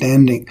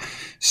understanding.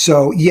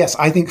 So yes,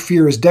 I think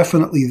fear is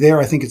definitely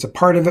there. I think it's a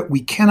part of it. We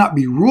cannot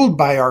be ruled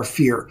by our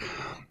fear.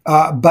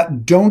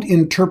 But don't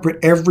interpret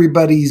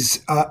everybody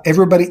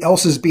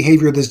else's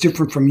behavior that's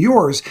different from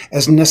yours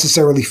as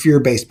necessarily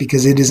fear-based,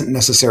 because it isn't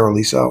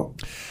necessarily so.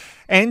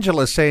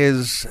 Angela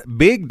says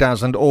big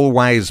doesn't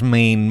always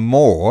mean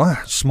more.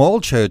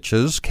 Small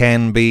churches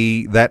can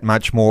be that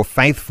much more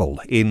faithful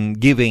in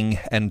giving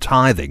and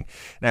tithing.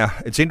 Now,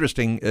 it's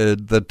interesting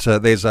that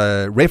there's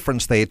a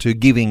reference there to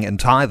giving and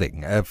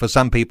tithing. For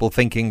some people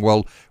thinking,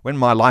 well, when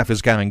my life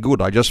is going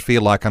good, I just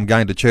feel like I'm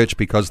going to church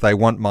because they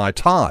want my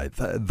tithe.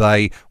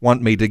 They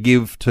want me to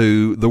give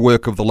to the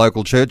work of the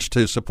local church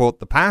to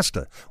support the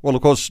pastor. Well,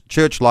 of course,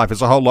 church life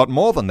is a whole lot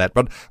more than that.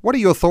 But what are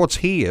your thoughts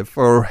here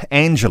for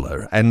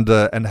Angela and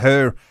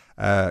her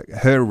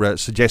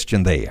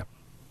suggestion there?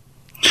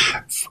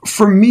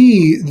 For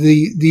me,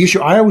 the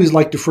issue, I always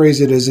like to phrase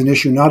it as an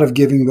issue not of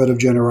giving but of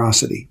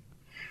generosity.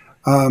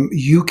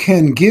 You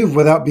can give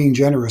without being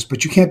generous,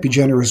 but you can't be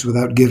generous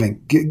without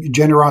giving.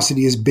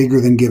 Generosity is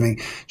bigger than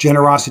giving.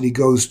 Generosity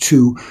goes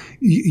to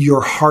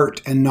your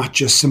heart and not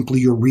just simply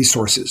your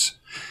resources.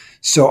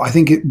 So I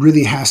think it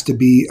really has to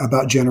be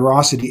about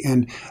generosity.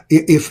 And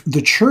if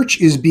the church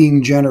is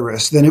being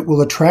generous, then it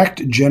will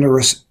attract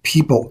generous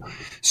people.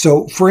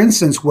 So, for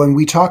instance, when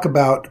we talk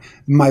about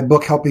my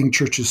book, Helping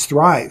Churches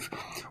Thrive,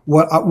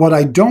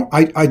 I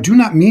do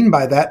not mean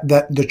by that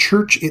the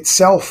church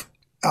itself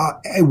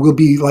will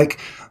be like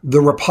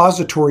the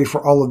repository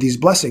for all of these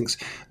blessings.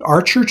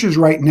 Our churches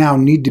right now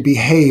need to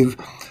behave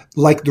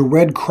like the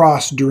Red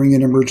Cross during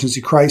an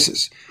emergency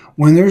crisis.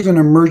 When there's an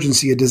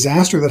emergency, a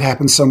disaster that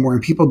happens somewhere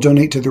and people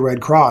donate to the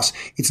Red Cross,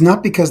 it's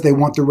not because they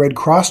want the Red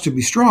Cross to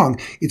be strong.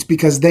 It's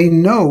because they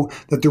know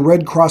that the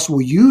Red Cross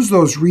will use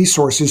those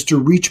resources to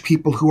reach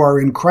people who are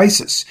in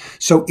crisis.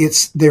 So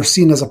they're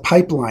seen as a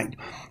pipeline.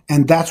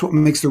 And that's what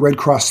makes the Red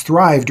Cross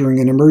thrive during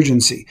an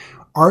emergency.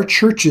 Our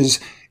churches,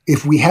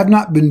 if we have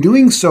not been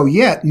doing so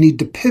yet, need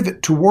to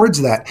pivot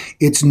towards that.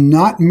 It's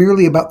not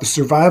merely about the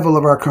survival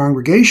of our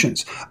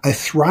congregations. A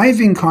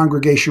thriving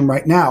congregation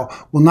right now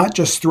will not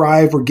just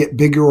thrive or get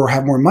bigger or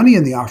have more money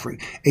in the offering.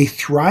 A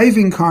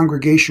thriving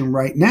congregation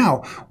right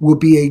now will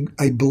be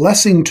a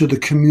blessing to the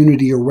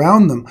community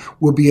around them,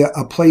 will be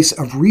a place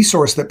of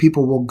resource that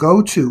people will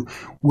go to,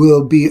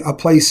 will be a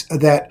place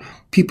that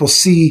people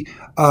see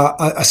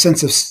a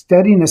sense of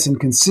steadiness and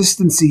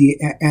consistency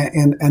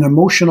and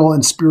emotional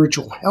and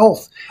spiritual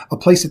health, a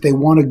place that they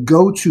want to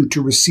go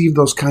to receive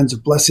those kinds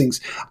of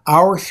blessings.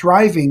 Our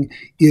thriving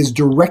is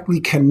directly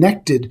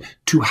connected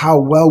to how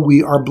well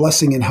we are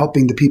blessing and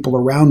helping the people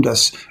around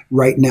us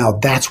right now.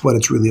 That's what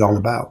it's really all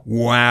about.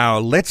 Wow.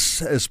 Let's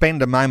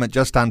spend a moment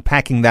just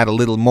unpacking that a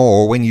little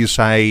more when you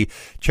say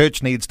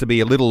church needs to be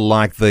a little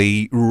like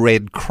the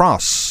Red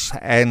Cross.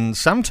 And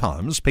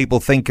sometimes people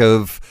think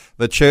of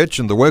the church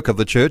and the work of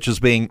the church as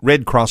being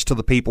Red Cross to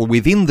the people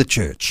within the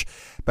church.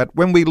 But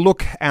when we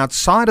look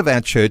outside of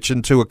our church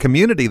into a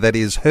community that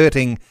is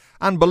hurting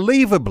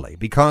unbelievably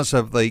because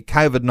of the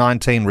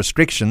COVID-19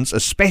 restrictions,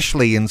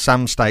 especially in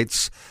some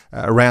states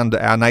around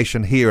our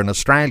nation here in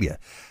Australia,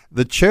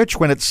 the church,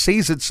 when it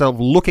sees itself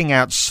looking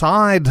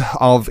outside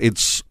of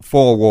its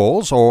four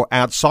walls or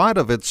outside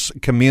of its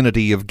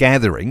community of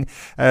gathering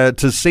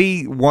to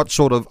see what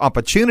sort of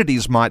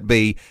opportunities might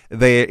be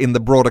there in the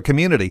broader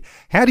community,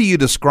 how do you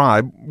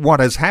describe what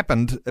has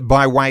happened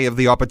by way of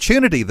the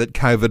opportunity that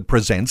COVID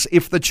presents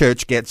if the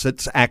church gets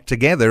its act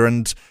together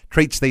and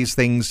treats these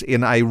things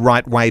in a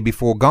right way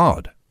before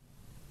God?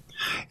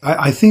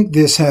 I think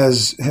this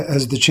has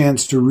the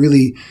chance to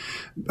really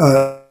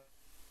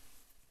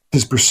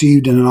is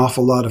perceived in an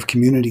awful lot of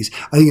communities.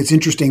 I think it's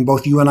interesting,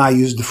 both you and I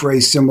used the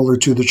phrase similar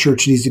to the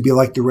church needs to be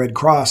like the Red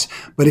Cross,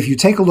 but if you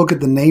take a look at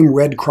the name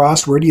Red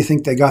Cross, where do you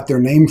think they got their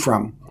name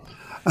from?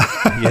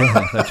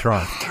 Yeah, that's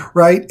right.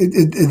 Right?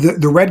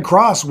 The Red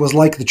Cross was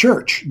like the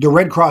church. The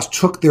Red Cross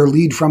took their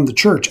lead from the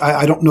church.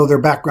 I don't know their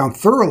background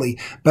thoroughly,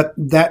 but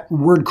that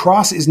word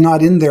cross is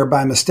not in there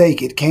by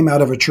mistake. It came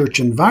out of a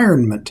church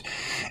environment.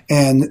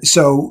 And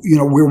so,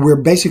 we're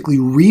basically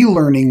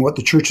relearning what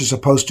the church is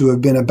supposed to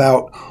have been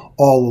about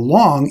all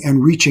along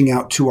and reaching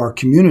out to our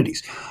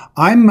communities.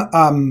 I'm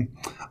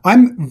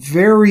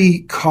very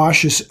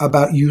cautious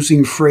about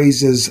using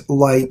phrases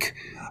like,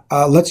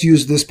 let's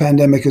use this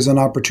pandemic as an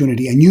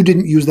opportunity. And you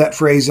didn't use that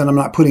phrase, and I'm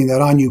not putting that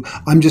on you.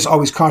 I'm just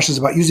always cautious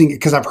about using it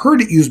because I've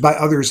heard it used by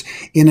others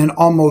in an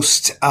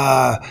almost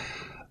and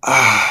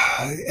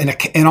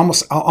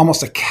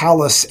almost a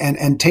callous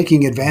and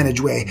taking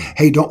advantage way.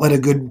 Hey, don't let a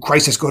good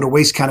crisis go to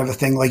waste kind of a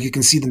thing. Like you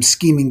can see them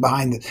scheming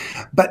behind it.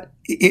 But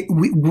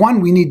one,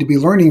 we need to be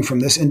learning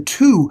from this. And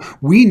two,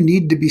 we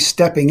need to be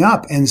stepping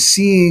up and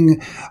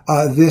seeing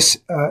this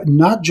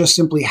not just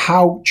simply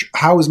how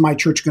is my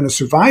church going to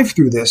survive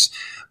through this,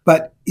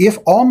 but if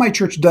all my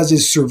church does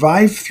is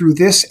survive through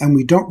this and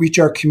we don't reach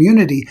our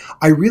community,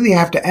 I really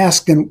have to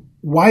ask then,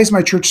 why is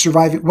my church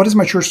surviving? What is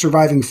my church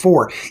surviving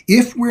for?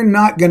 If we're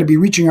not going to be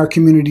reaching our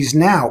communities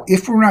now,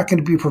 if we're not going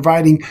to be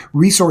providing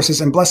resources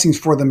and blessings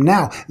for them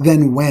now,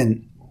 then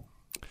when?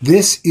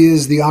 This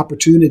is the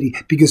opportunity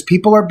because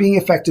people are being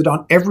affected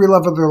on every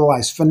level of their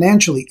lives,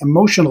 financially,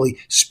 emotionally,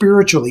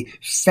 spiritually,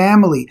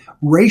 family,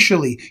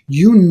 racially.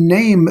 You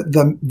name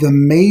the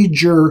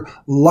major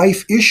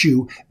life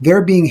issue,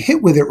 they're being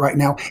hit with it right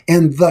now.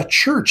 And the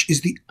church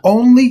is the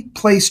only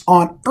place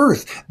on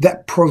earth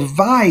that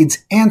provides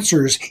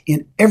answers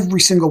in every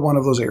single one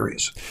of those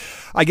areas.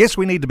 I guess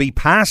we need to be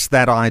past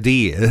that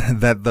idea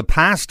that the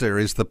pastor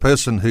is the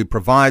person who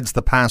provides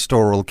the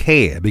pastoral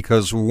care,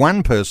 because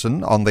one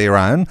person on their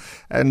own,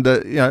 and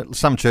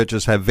some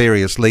churches have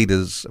various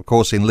leaders, of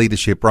course, in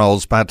leadership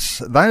roles, but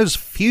those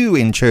few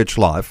in church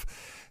life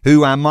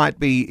who might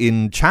be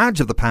in charge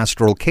of the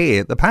pastoral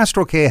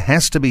care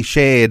has to be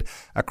shared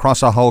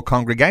across a whole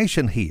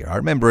congregation here. I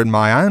remember in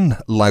my own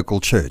local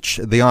church,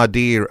 the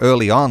idea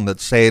early on that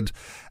said,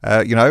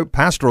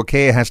 pastoral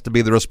care has to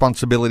be the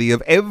responsibility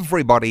of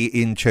everybody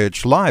in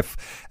church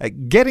life.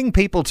 Getting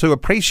people to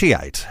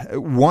appreciate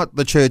what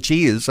the church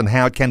is and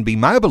how it can be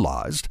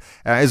mobilized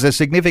is a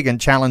significant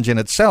challenge in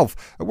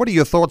itself. What are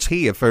your thoughts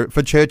here for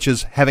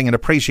churches having an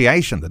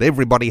appreciation that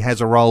everybody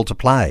has a role to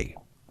play?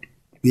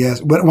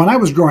 Yes. When I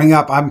was growing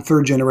up, I'm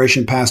third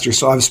generation pastor,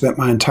 so I've spent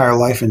my entire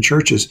life in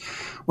churches.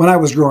 When I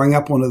was growing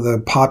up, one of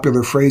the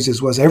popular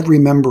phrases was every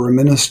member a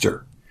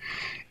minister.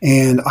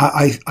 And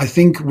I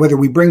think whether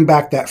we bring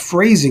back that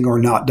phrasing or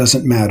not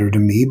doesn't matter to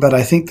me, but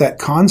I think that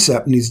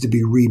concept needs to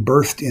be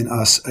rebirthed in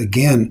us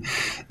again,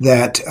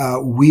 that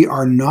we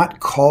are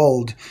not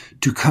called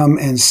to come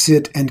and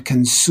sit and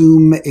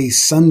consume a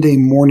Sunday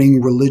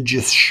morning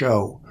religious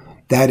show.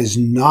 That is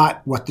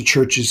not what the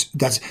church is.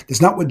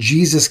 That's not what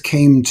Jesus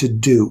came to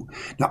do.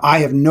 Now, I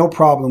have no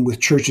problem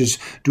with churches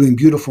doing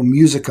beautiful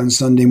music on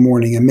Sunday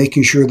morning and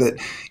making sure that,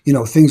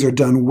 things are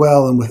done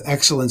well and with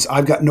excellence.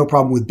 I've got no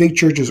problem with big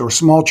churches or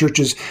small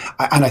churches.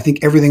 And I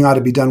think everything ought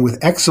to be done with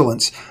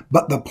excellence.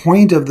 But the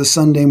point of the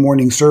Sunday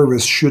morning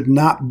service should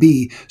not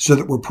be so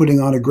that we're putting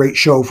on a great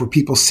show for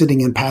people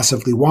sitting and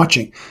passively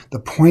watching. The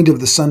point of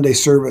the Sunday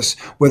service,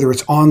 whether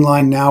it's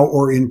online now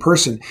or in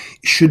person,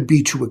 should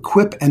be to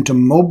equip and to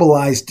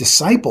mobilize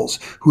disciples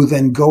who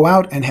then go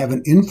out and have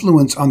an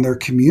influence on their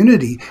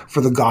community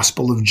for the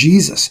gospel of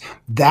Jesus.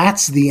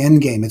 That's the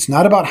end game. It's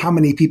not about how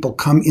many people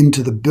come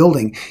into the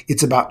building.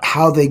 It's about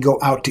how they go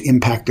out to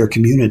impact their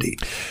community.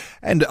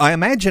 And I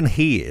imagine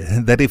here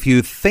that if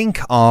you think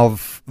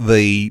of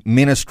the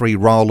ministry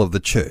role of the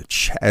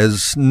church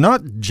as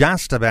not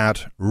just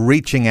about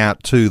reaching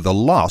out to the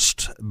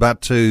lost,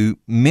 but to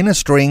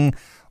ministering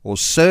or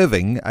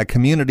serving a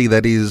community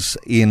that is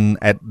in,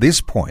 at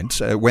this point,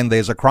 when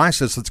there's a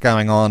crisis that's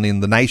going on in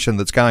the nation,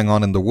 that's going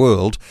on in the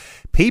world,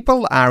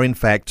 people are in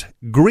fact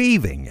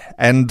grieving,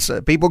 and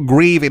people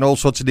grieve in all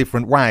sorts of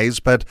different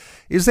ways. But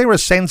is there a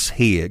sense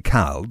here,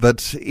 Carl,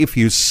 that if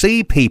you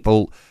see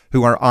people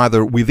who are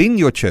either within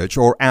your church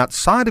or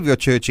outside of your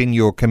church in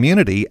your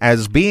community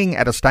as being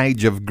at a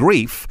stage of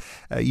grief,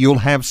 you'll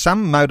have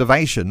some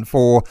motivation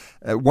for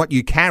what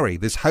you carry,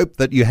 this hope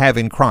that you have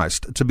in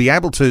Christ, to be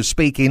able to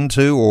speak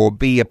into or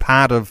be a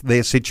part of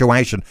their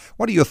situation?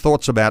 What are your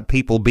thoughts about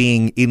people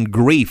being in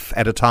grief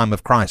at a time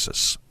of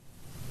crisis?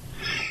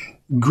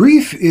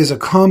 Grief is a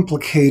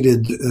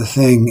complicated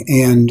thing,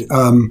 and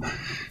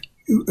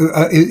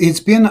it's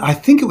been, I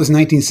think it was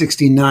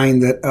 1969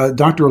 that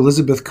Dr.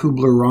 Elizabeth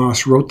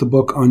Kubler-Ross wrote the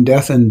book on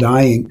death and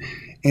dying.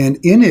 And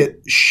in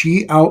it,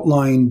 she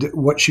outlined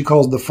what she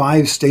calls the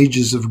 5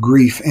 stages of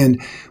grief.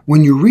 And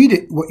when you read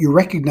it, what you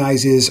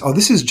recognize is,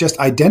 this is just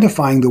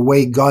identifying the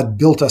way God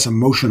built us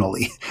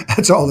emotionally.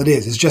 That's all it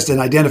is. It's just an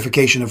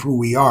identification of who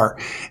we are.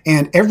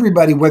 And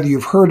everybody, whether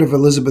you've heard of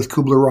Elizabeth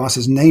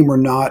Kubler-Ross's name or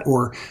not,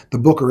 or the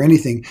book or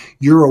anything,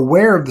 you're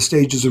aware of the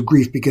stages of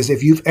grief, because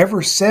if you've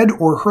ever said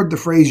or heard the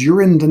phrase,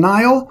 "you're in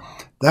denial,"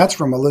 that's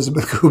from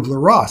Elizabeth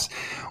Kubler-Ross.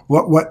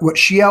 What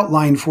she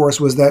outlined for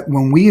us was that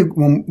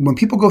when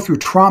people go through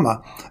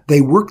trauma, they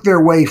work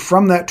their way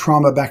from that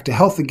trauma back to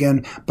health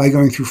again by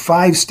going through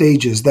 5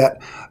 stages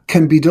that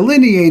can be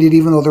delineated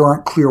even though there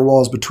aren't clear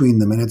walls between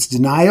them. And it's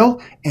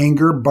denial,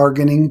 anger,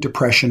 bargaining,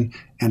 depression,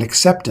 and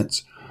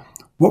acceptance.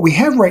 What we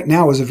have right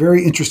now is a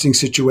very interesting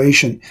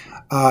situation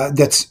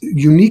that's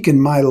unique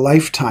in my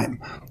lifetime.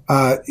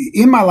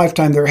 In my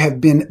lifetime, there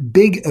have been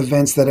big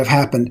events that have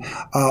happened.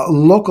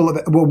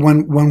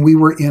 When we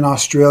were in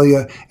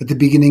Australia at the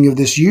beginning of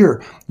this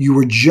year, you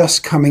were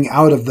just coming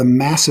out of the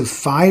massive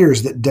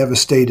fires that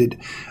devastated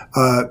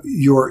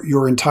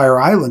your entire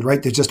island,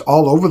 right? They're just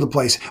all over the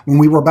place. When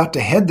we were about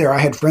to head there, I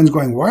had friends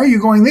going, "Why are you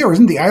going there?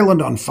 Isn't the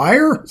island on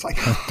fire?" It's like,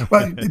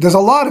 well, there's a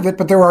lot of it,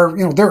 but there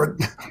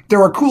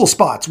are cool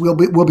spots. We'll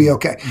be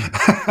okay.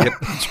 Yep,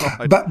 that's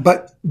right.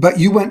 But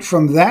you went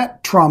from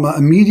that trauma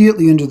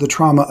immediately into the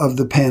trauma of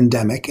the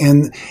pandemic,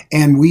 and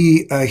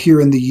we here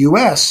in the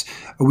U.S.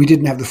 we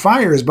didn't have the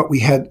fires, but we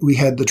had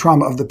the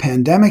trauma of the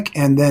pandemic,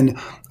 and then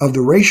of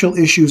the racial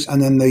issues,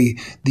 and then the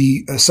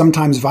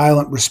sometimes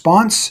violent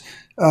response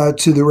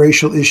to the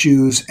racial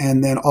issues,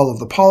 and then all of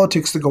the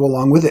politics that go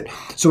along with it.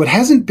 So it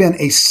hasn't been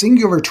a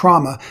singular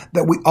trauma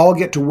that we all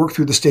get to work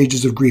through the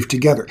stages of grief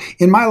together.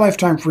 In my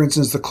lifetime, for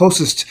instance, the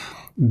closest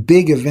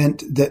big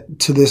event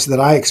that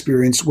I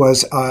experienced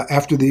was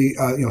after the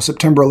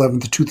September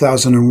 11th,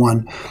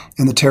 2001,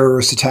 and the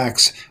terrorist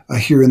attacks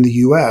here in the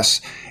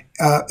U.S.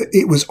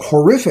 It was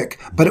horrific,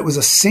 but it was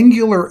a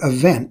singular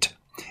event.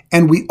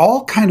 And we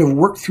all kind of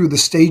worked through the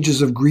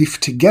stages of grief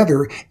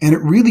together, and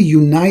it really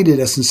united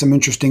us in some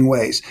interesting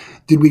ways.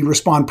 Did we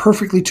respond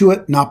perfectly to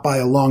it? Not by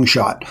a long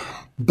shot.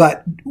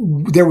 But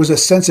there was a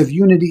sense of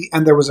unity,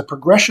 and there was a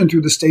progression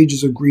through the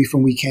stages of grief,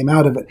 and we came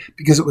out of it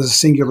because it was a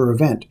singular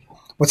event.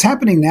 What's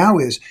happening now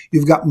is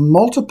you've got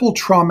multiple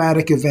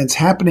traumatic events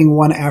happening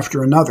one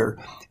after another,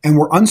 and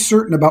we're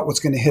uncertain about what's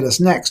going to hit us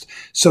next.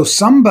 So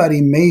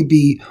somebody may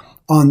be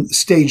on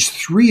stage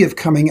 3 of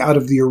coming out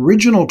of the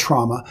original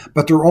trauma,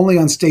 but they're only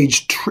on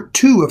stage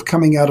 2 of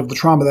coming out of the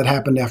trauma that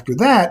happened after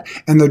that,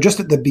 and they're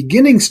just at the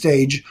beginning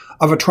stage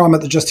of a trauma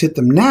that just hit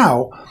them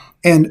now,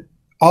 and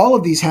all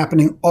of these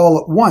happening all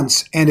at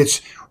once, and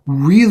it's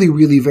really,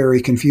 really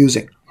very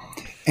confusing.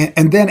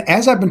 And then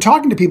as I've been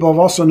talking to people, I've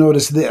also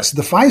noticed this.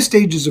 The 5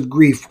 stages of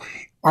grief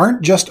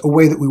aren't just a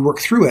way that we work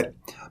through it,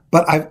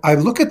 but I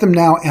look at them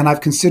now, and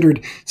I've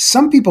considered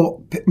some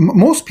people,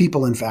 most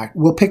people in fact,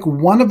 will pick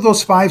one of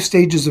those 5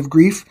 stages of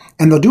grief,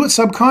 and they'll do it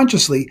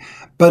subconsciously,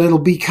 but it'll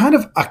be kind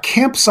of a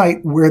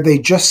campsite where they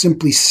just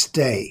simply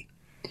stay.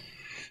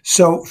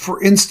 So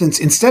for instance,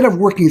 instead of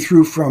working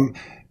through from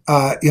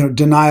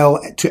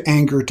denial to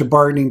anger to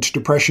bargaining to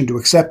depression to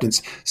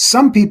acceptance,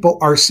 some people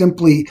are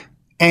simply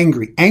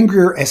angry.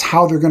 Anger is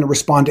how they're going to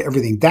respond to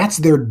everything. That's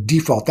their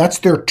default. That's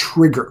their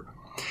trigger.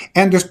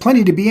 And there's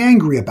plenty to be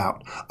angry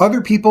about.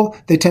 Other people,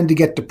 they tend to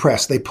get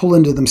depressed. They pull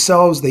into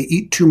themselves. They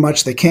eat too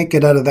much. They can't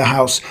get out of the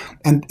house.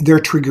 And their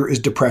trigger is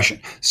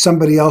depression.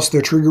 Somebody else,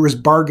 their trigger is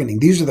bargaining.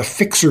 These are the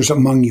fixers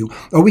among you.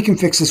 Oh, we can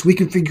fix this. We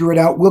can figure it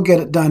out. We'll get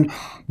it done.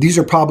 These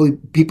are probably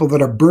people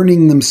that are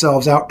burning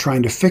themselves out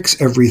trying to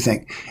fix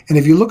everything. And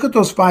if you look at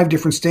those 5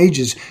 different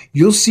stages,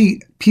 you'll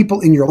see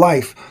people in your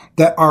life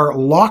that are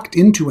locked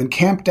into and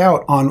camped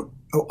out on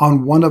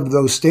one of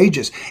those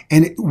stages.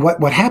 And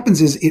what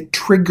happens is it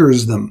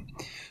triggers them.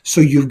 So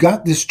you've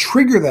got this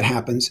trigger that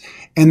happens,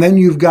 and then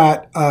you've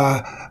got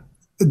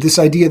this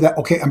idea that,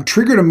 okay, I'm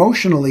triggered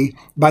emotionally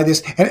by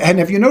this. And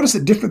have you noticed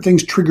that different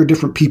things trigger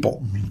different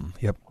people?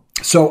 Yep.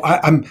 So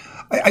I'm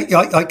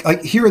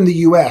like here in the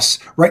U.S.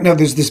 right now,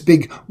 there's this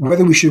big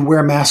whether we should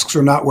wear masks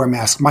or not wear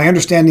masks. My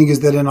understanding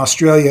is that in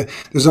Australia,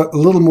 there's a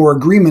little more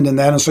agreement in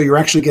that, and so you're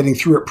actually getting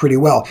through it pretty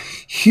well.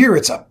 Here,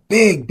 it's a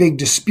big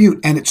dispute,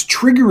 and it's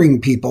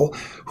triggering people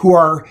who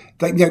are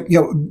like,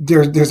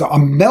 there's a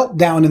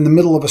meltdown in the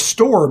middle of a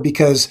store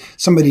because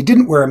somebody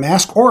didn't wear a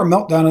mask, or a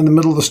meltdown in the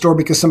middle of the store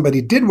because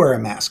somebody did wear a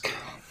mask.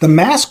 The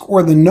mask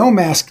or the no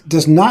mask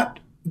does not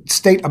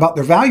state about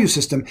their value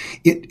system.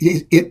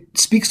 It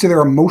speaks to their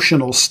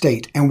emotional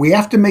state. And we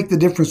have to make the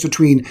difference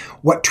between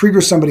what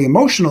triggers somebody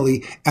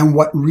emotionally and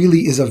what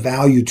really is a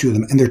value to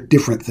them. And they're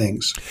different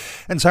things.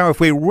 And so if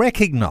we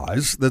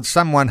recognize that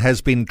someone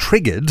has been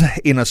triggered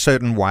in a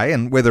certain way,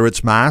 and whether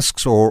it's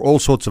masks or all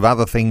sorts of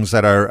other things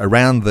that are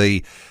around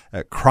the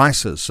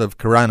crisis of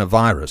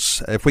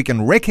coronavirus, if we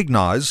can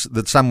recognize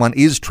that someone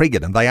is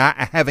triggered and they are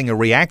having a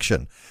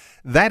reaction,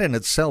 that in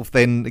itself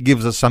then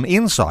gives us some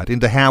insight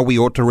into how we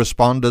ought to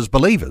respond as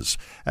believers.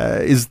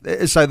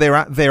 So there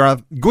are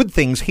good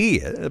things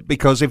here,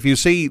 because if you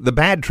see the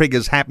bad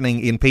triggers happening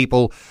in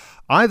people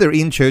either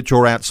in church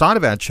or outside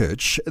of our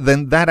church,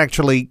 then that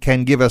actually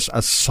can give us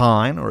a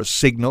sign or a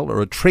signal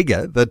or a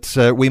trigger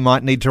that we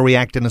might need to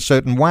react in a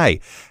certain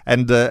way.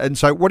 And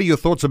so what are your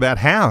thoughts about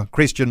how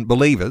Christian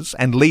believers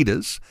and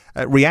leaders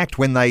react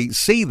when they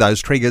see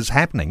those triggers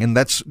happening? And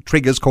that's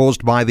triggers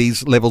caused by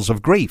these levels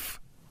of grief.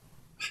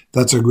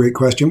 That's a great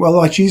question. Well,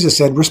 like Jesus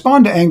said,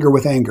 respond to anger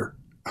with anger.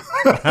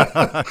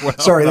 Well,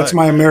 sorry, that's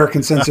my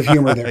American sense of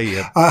humor there.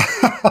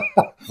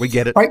 We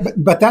get it. Right,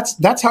 but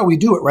that's how we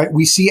do it, right?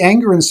 We see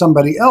anger in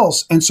somebody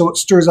else, and so it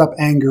stirs up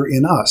anger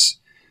in us.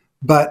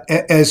 But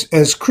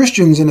as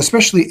Christians, and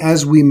especially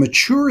as we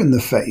mature in the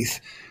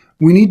faith,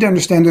 we need to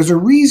understand there's a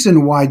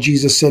reason why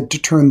Jesus said to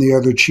turn the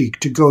other cheek,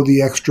 to go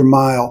the extra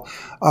mile,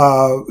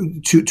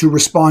 to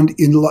respond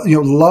in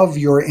love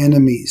your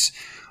enemies.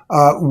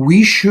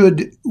 We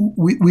should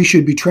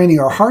be training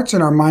our hearts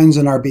and our minds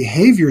and our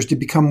behaviors to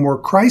become more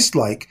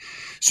Christ-like,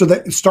 so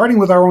that starting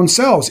with our own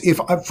selves, if,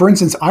 for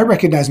instance, I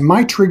recognize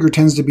my trigger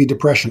tends to be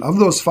depression. Of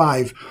those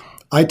 5,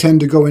 I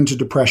tend to go into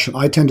depression.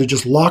 I tend to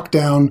just lock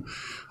down.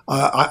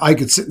 I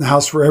could sit in the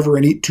house forever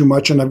and eat too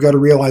much, and I've got to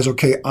realize,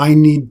 okay, I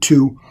need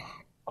to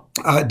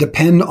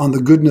depend on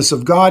the goodness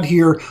of God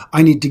here.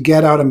 I need to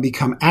get out and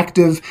become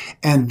active,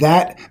 and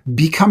that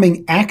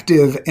becoming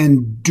active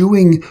and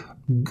doing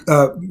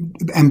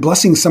and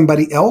blessing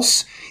somebody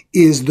else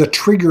is the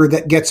trigger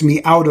that gets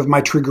me out of my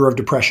trigger of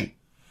depression.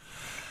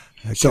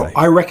 Okay. So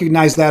I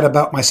recognize that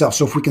about myself.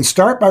 So if we can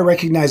start by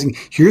recognizing,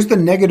 here's the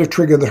negative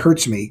trigger that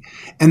hurts me,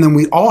 and then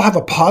we all have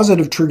a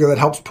positive trigger that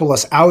helps pull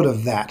us out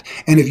of that.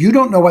 And if you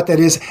don't know what that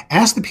is,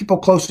 ask the people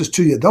closest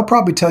to you. They'll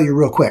probably tell you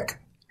real quick.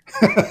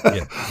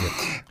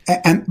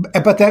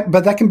 But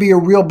that can be a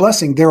real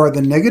blessing. There are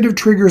the negative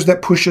triggers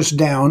that push us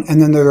down,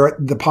 and then there are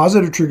the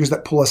positive triggers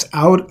that pull us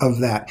out of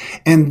that.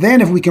 And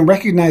then if we can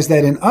recognize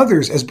that in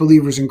others as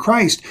believers in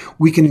Christ,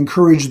 we can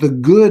encourage the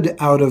good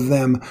out of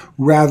them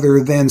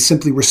rather than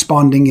simply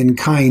responding in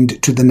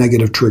kind to the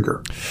negative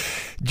trigger.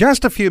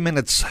 Just a few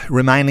minutes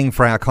remaining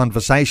for our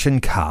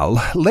conversation,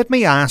 Carl. Let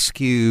me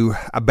ask you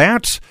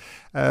about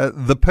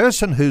the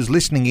person who's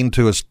listening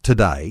into us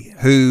today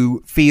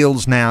who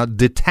feels now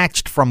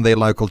detached from their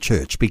local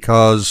church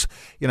because,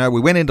 we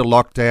went into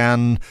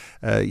lockdown.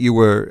 You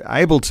were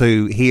able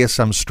to hear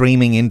some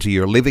streaming into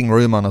your living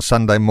room on a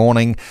Sunday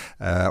morning,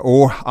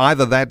 or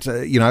either that,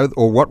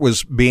 or what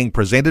was being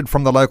presented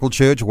from the local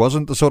church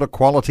wasn't the sort of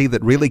quality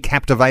that really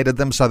captivated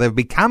them. So they've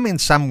become in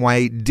some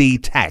way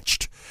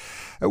detached.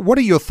 What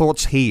are your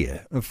thoughts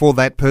here for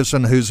that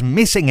person who's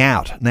missing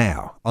out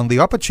now on the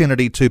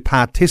opportunity to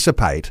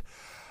participate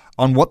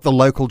on what the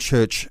local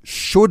church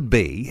should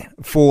be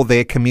for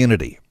their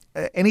community?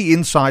 Any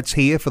insights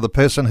here for the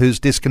person who's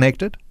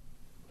disconnected?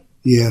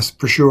 Yes,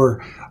 for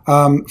sure.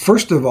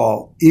 First of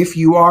all, if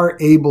you are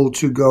able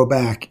to go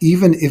back,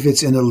 even if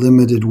it's in a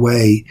limited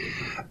way,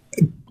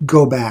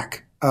 go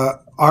back.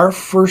 Our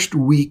first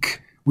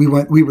week, we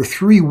were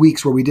 3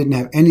 weeks where we didn't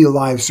have any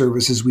live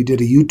services. We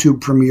did a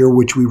YouTube premiere,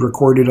 which we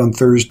recorded on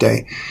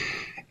Thursday.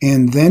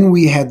 And then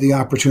we had the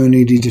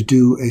opportunity to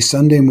do a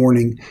Sunday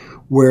morning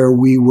where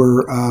we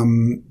were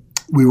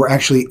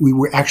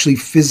actually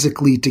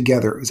physically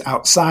together. It was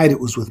outside. It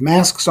was with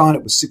masks on.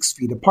 It was 6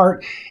 feet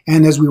apart.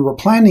 And as we were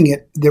planning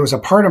it, there was a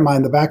part of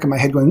in the back of my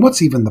head going,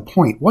 what's even the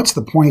point? What's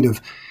the point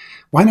of,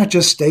 why not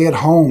just stay at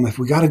home? If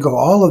we got to go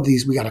all of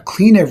these, we got to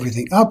clean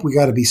everything up. We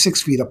got to be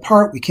 6 feet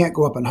apart. We can't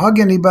go up and hug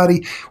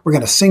anybody. We're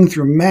going to sing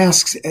through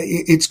masks.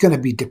 It's going to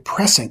be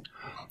depressing.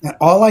 And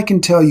all I can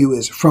tell you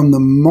is from the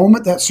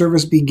moment that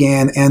service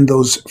began and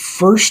those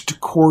first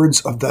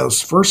chords of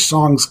those first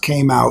songs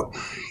came out,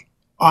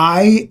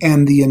 I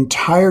and the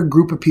entire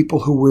group of people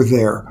who were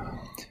there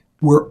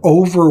were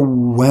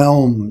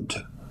overwhelmed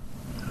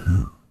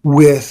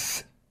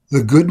with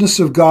the goodness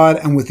of God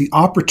and with the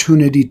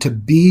opportunity to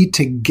be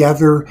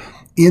together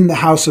in the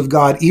house of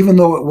God, even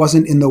though it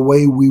wasn't in the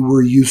way we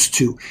were used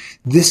to.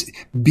 This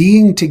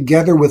being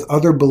together with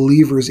other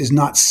believers is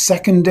not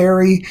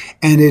secondary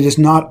and it is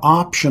not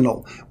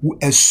optional.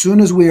 As soon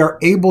as we are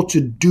able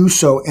to do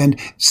so, and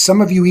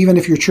some of you, even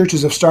if your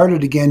churches have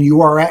started again,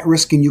 you are at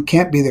risk and you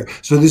can't be there.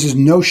 So this is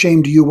no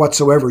shame to you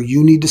whatsoever.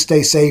 You need to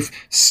stay safe,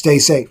 stay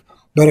safe.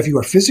 But if you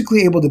are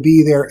physically able to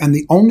be there and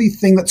the only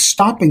thing that's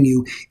stopping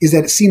you is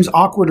that it seems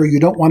awkward or you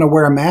don't want to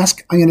wear a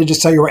mask, I'm going to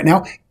just tell you right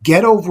now,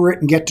 get over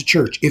it and get to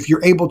church. If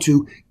you're able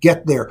to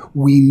get there,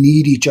 we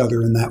need each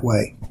other in that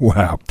way.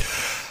 Wow.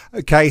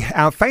 Okay,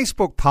 our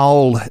Facebook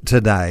poll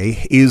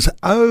today is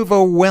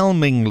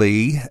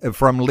overwhelmingly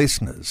from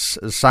listeners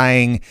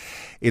saying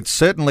it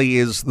certainly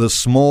is the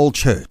small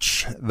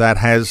church that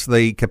has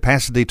the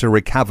capacity to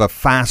recover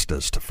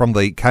fastest from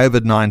the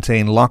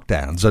COVID-19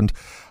 lockdowns. And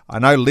I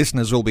know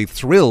listeners will be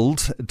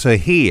thrilled to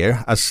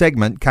hear a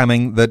segment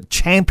coming that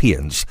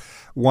champions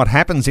what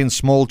happens in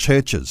small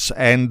churches.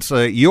 And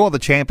you're the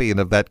champion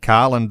of that,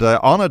 Carl, and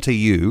honour to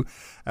you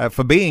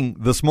for being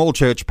the small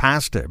church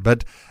pastor,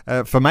 but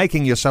for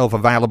making yourself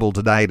available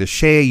today to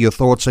share your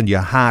thoughts and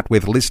your heart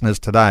with listeners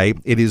today.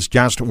 It is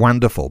just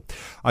wonderful.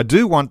 I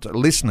do want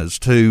listeners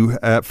to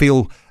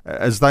feel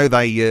as though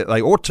they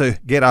ought to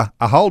get a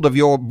hold of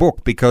your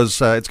book,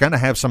 because it's going to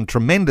have some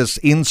tremendous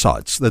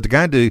insights that are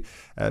going to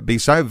be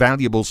so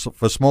valuable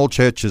for small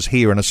churches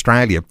here in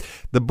Australia.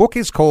 The book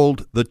is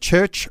called The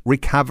Church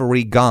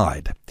Recovery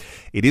Guide.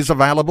 It is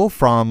available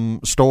from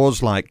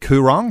stores like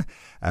Koorong.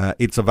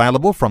 It's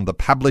available from the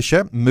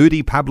publisher,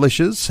 Moody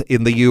Publishers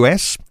in the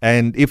US.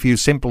 And if you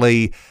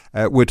simply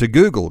were to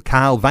Google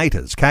Carl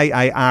Vaters,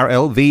 Karlvaters,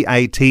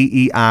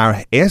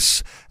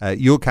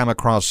 you'll come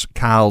across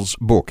Carl's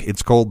book.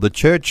 It's called The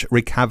Church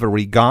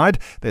Recovery Guide.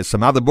 There's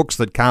some other books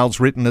that Carl's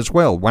written as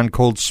well. One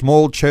called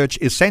Small Church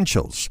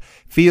Essentials,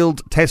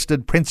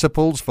 Field-Tested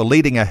Principles for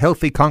Leading a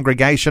Healthy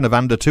Congregation of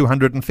Under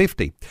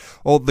 250.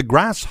 Or The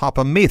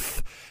Grasshopper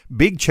Myth,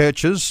 Big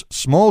Churches,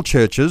 Small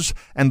Churches,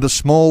 and the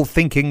Small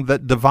Thinking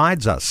That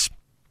Divides Us.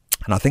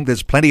 And I think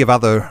there's plenty of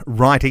other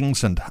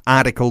writings and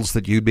articles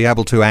that you'd be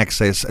able to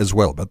access as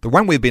well. But the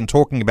one we've been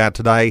talking about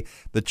today,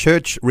 the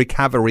Church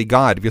Recovery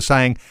Guide, if you're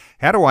saying,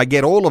 how do I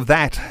get all of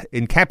that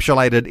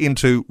encapsulated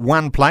into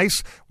one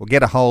place? Well,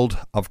 get a hold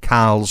of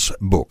Carl's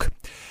book.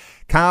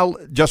 Carl,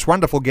 just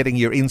wonderful getting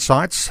your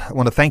insights. I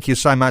want to thank you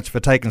so much for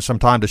taking some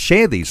time to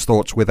share these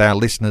thoughts with our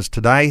listeners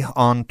today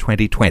on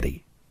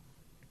 2020.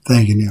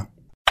 Thank you, Neil.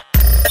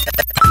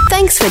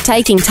 Thanks for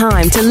taking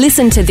time to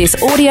listen to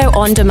this audio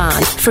on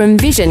demand from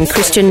Vision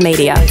Christian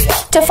Media.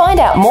 To find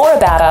out more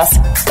about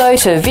us, go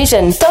to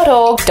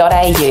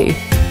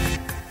vision.org.au.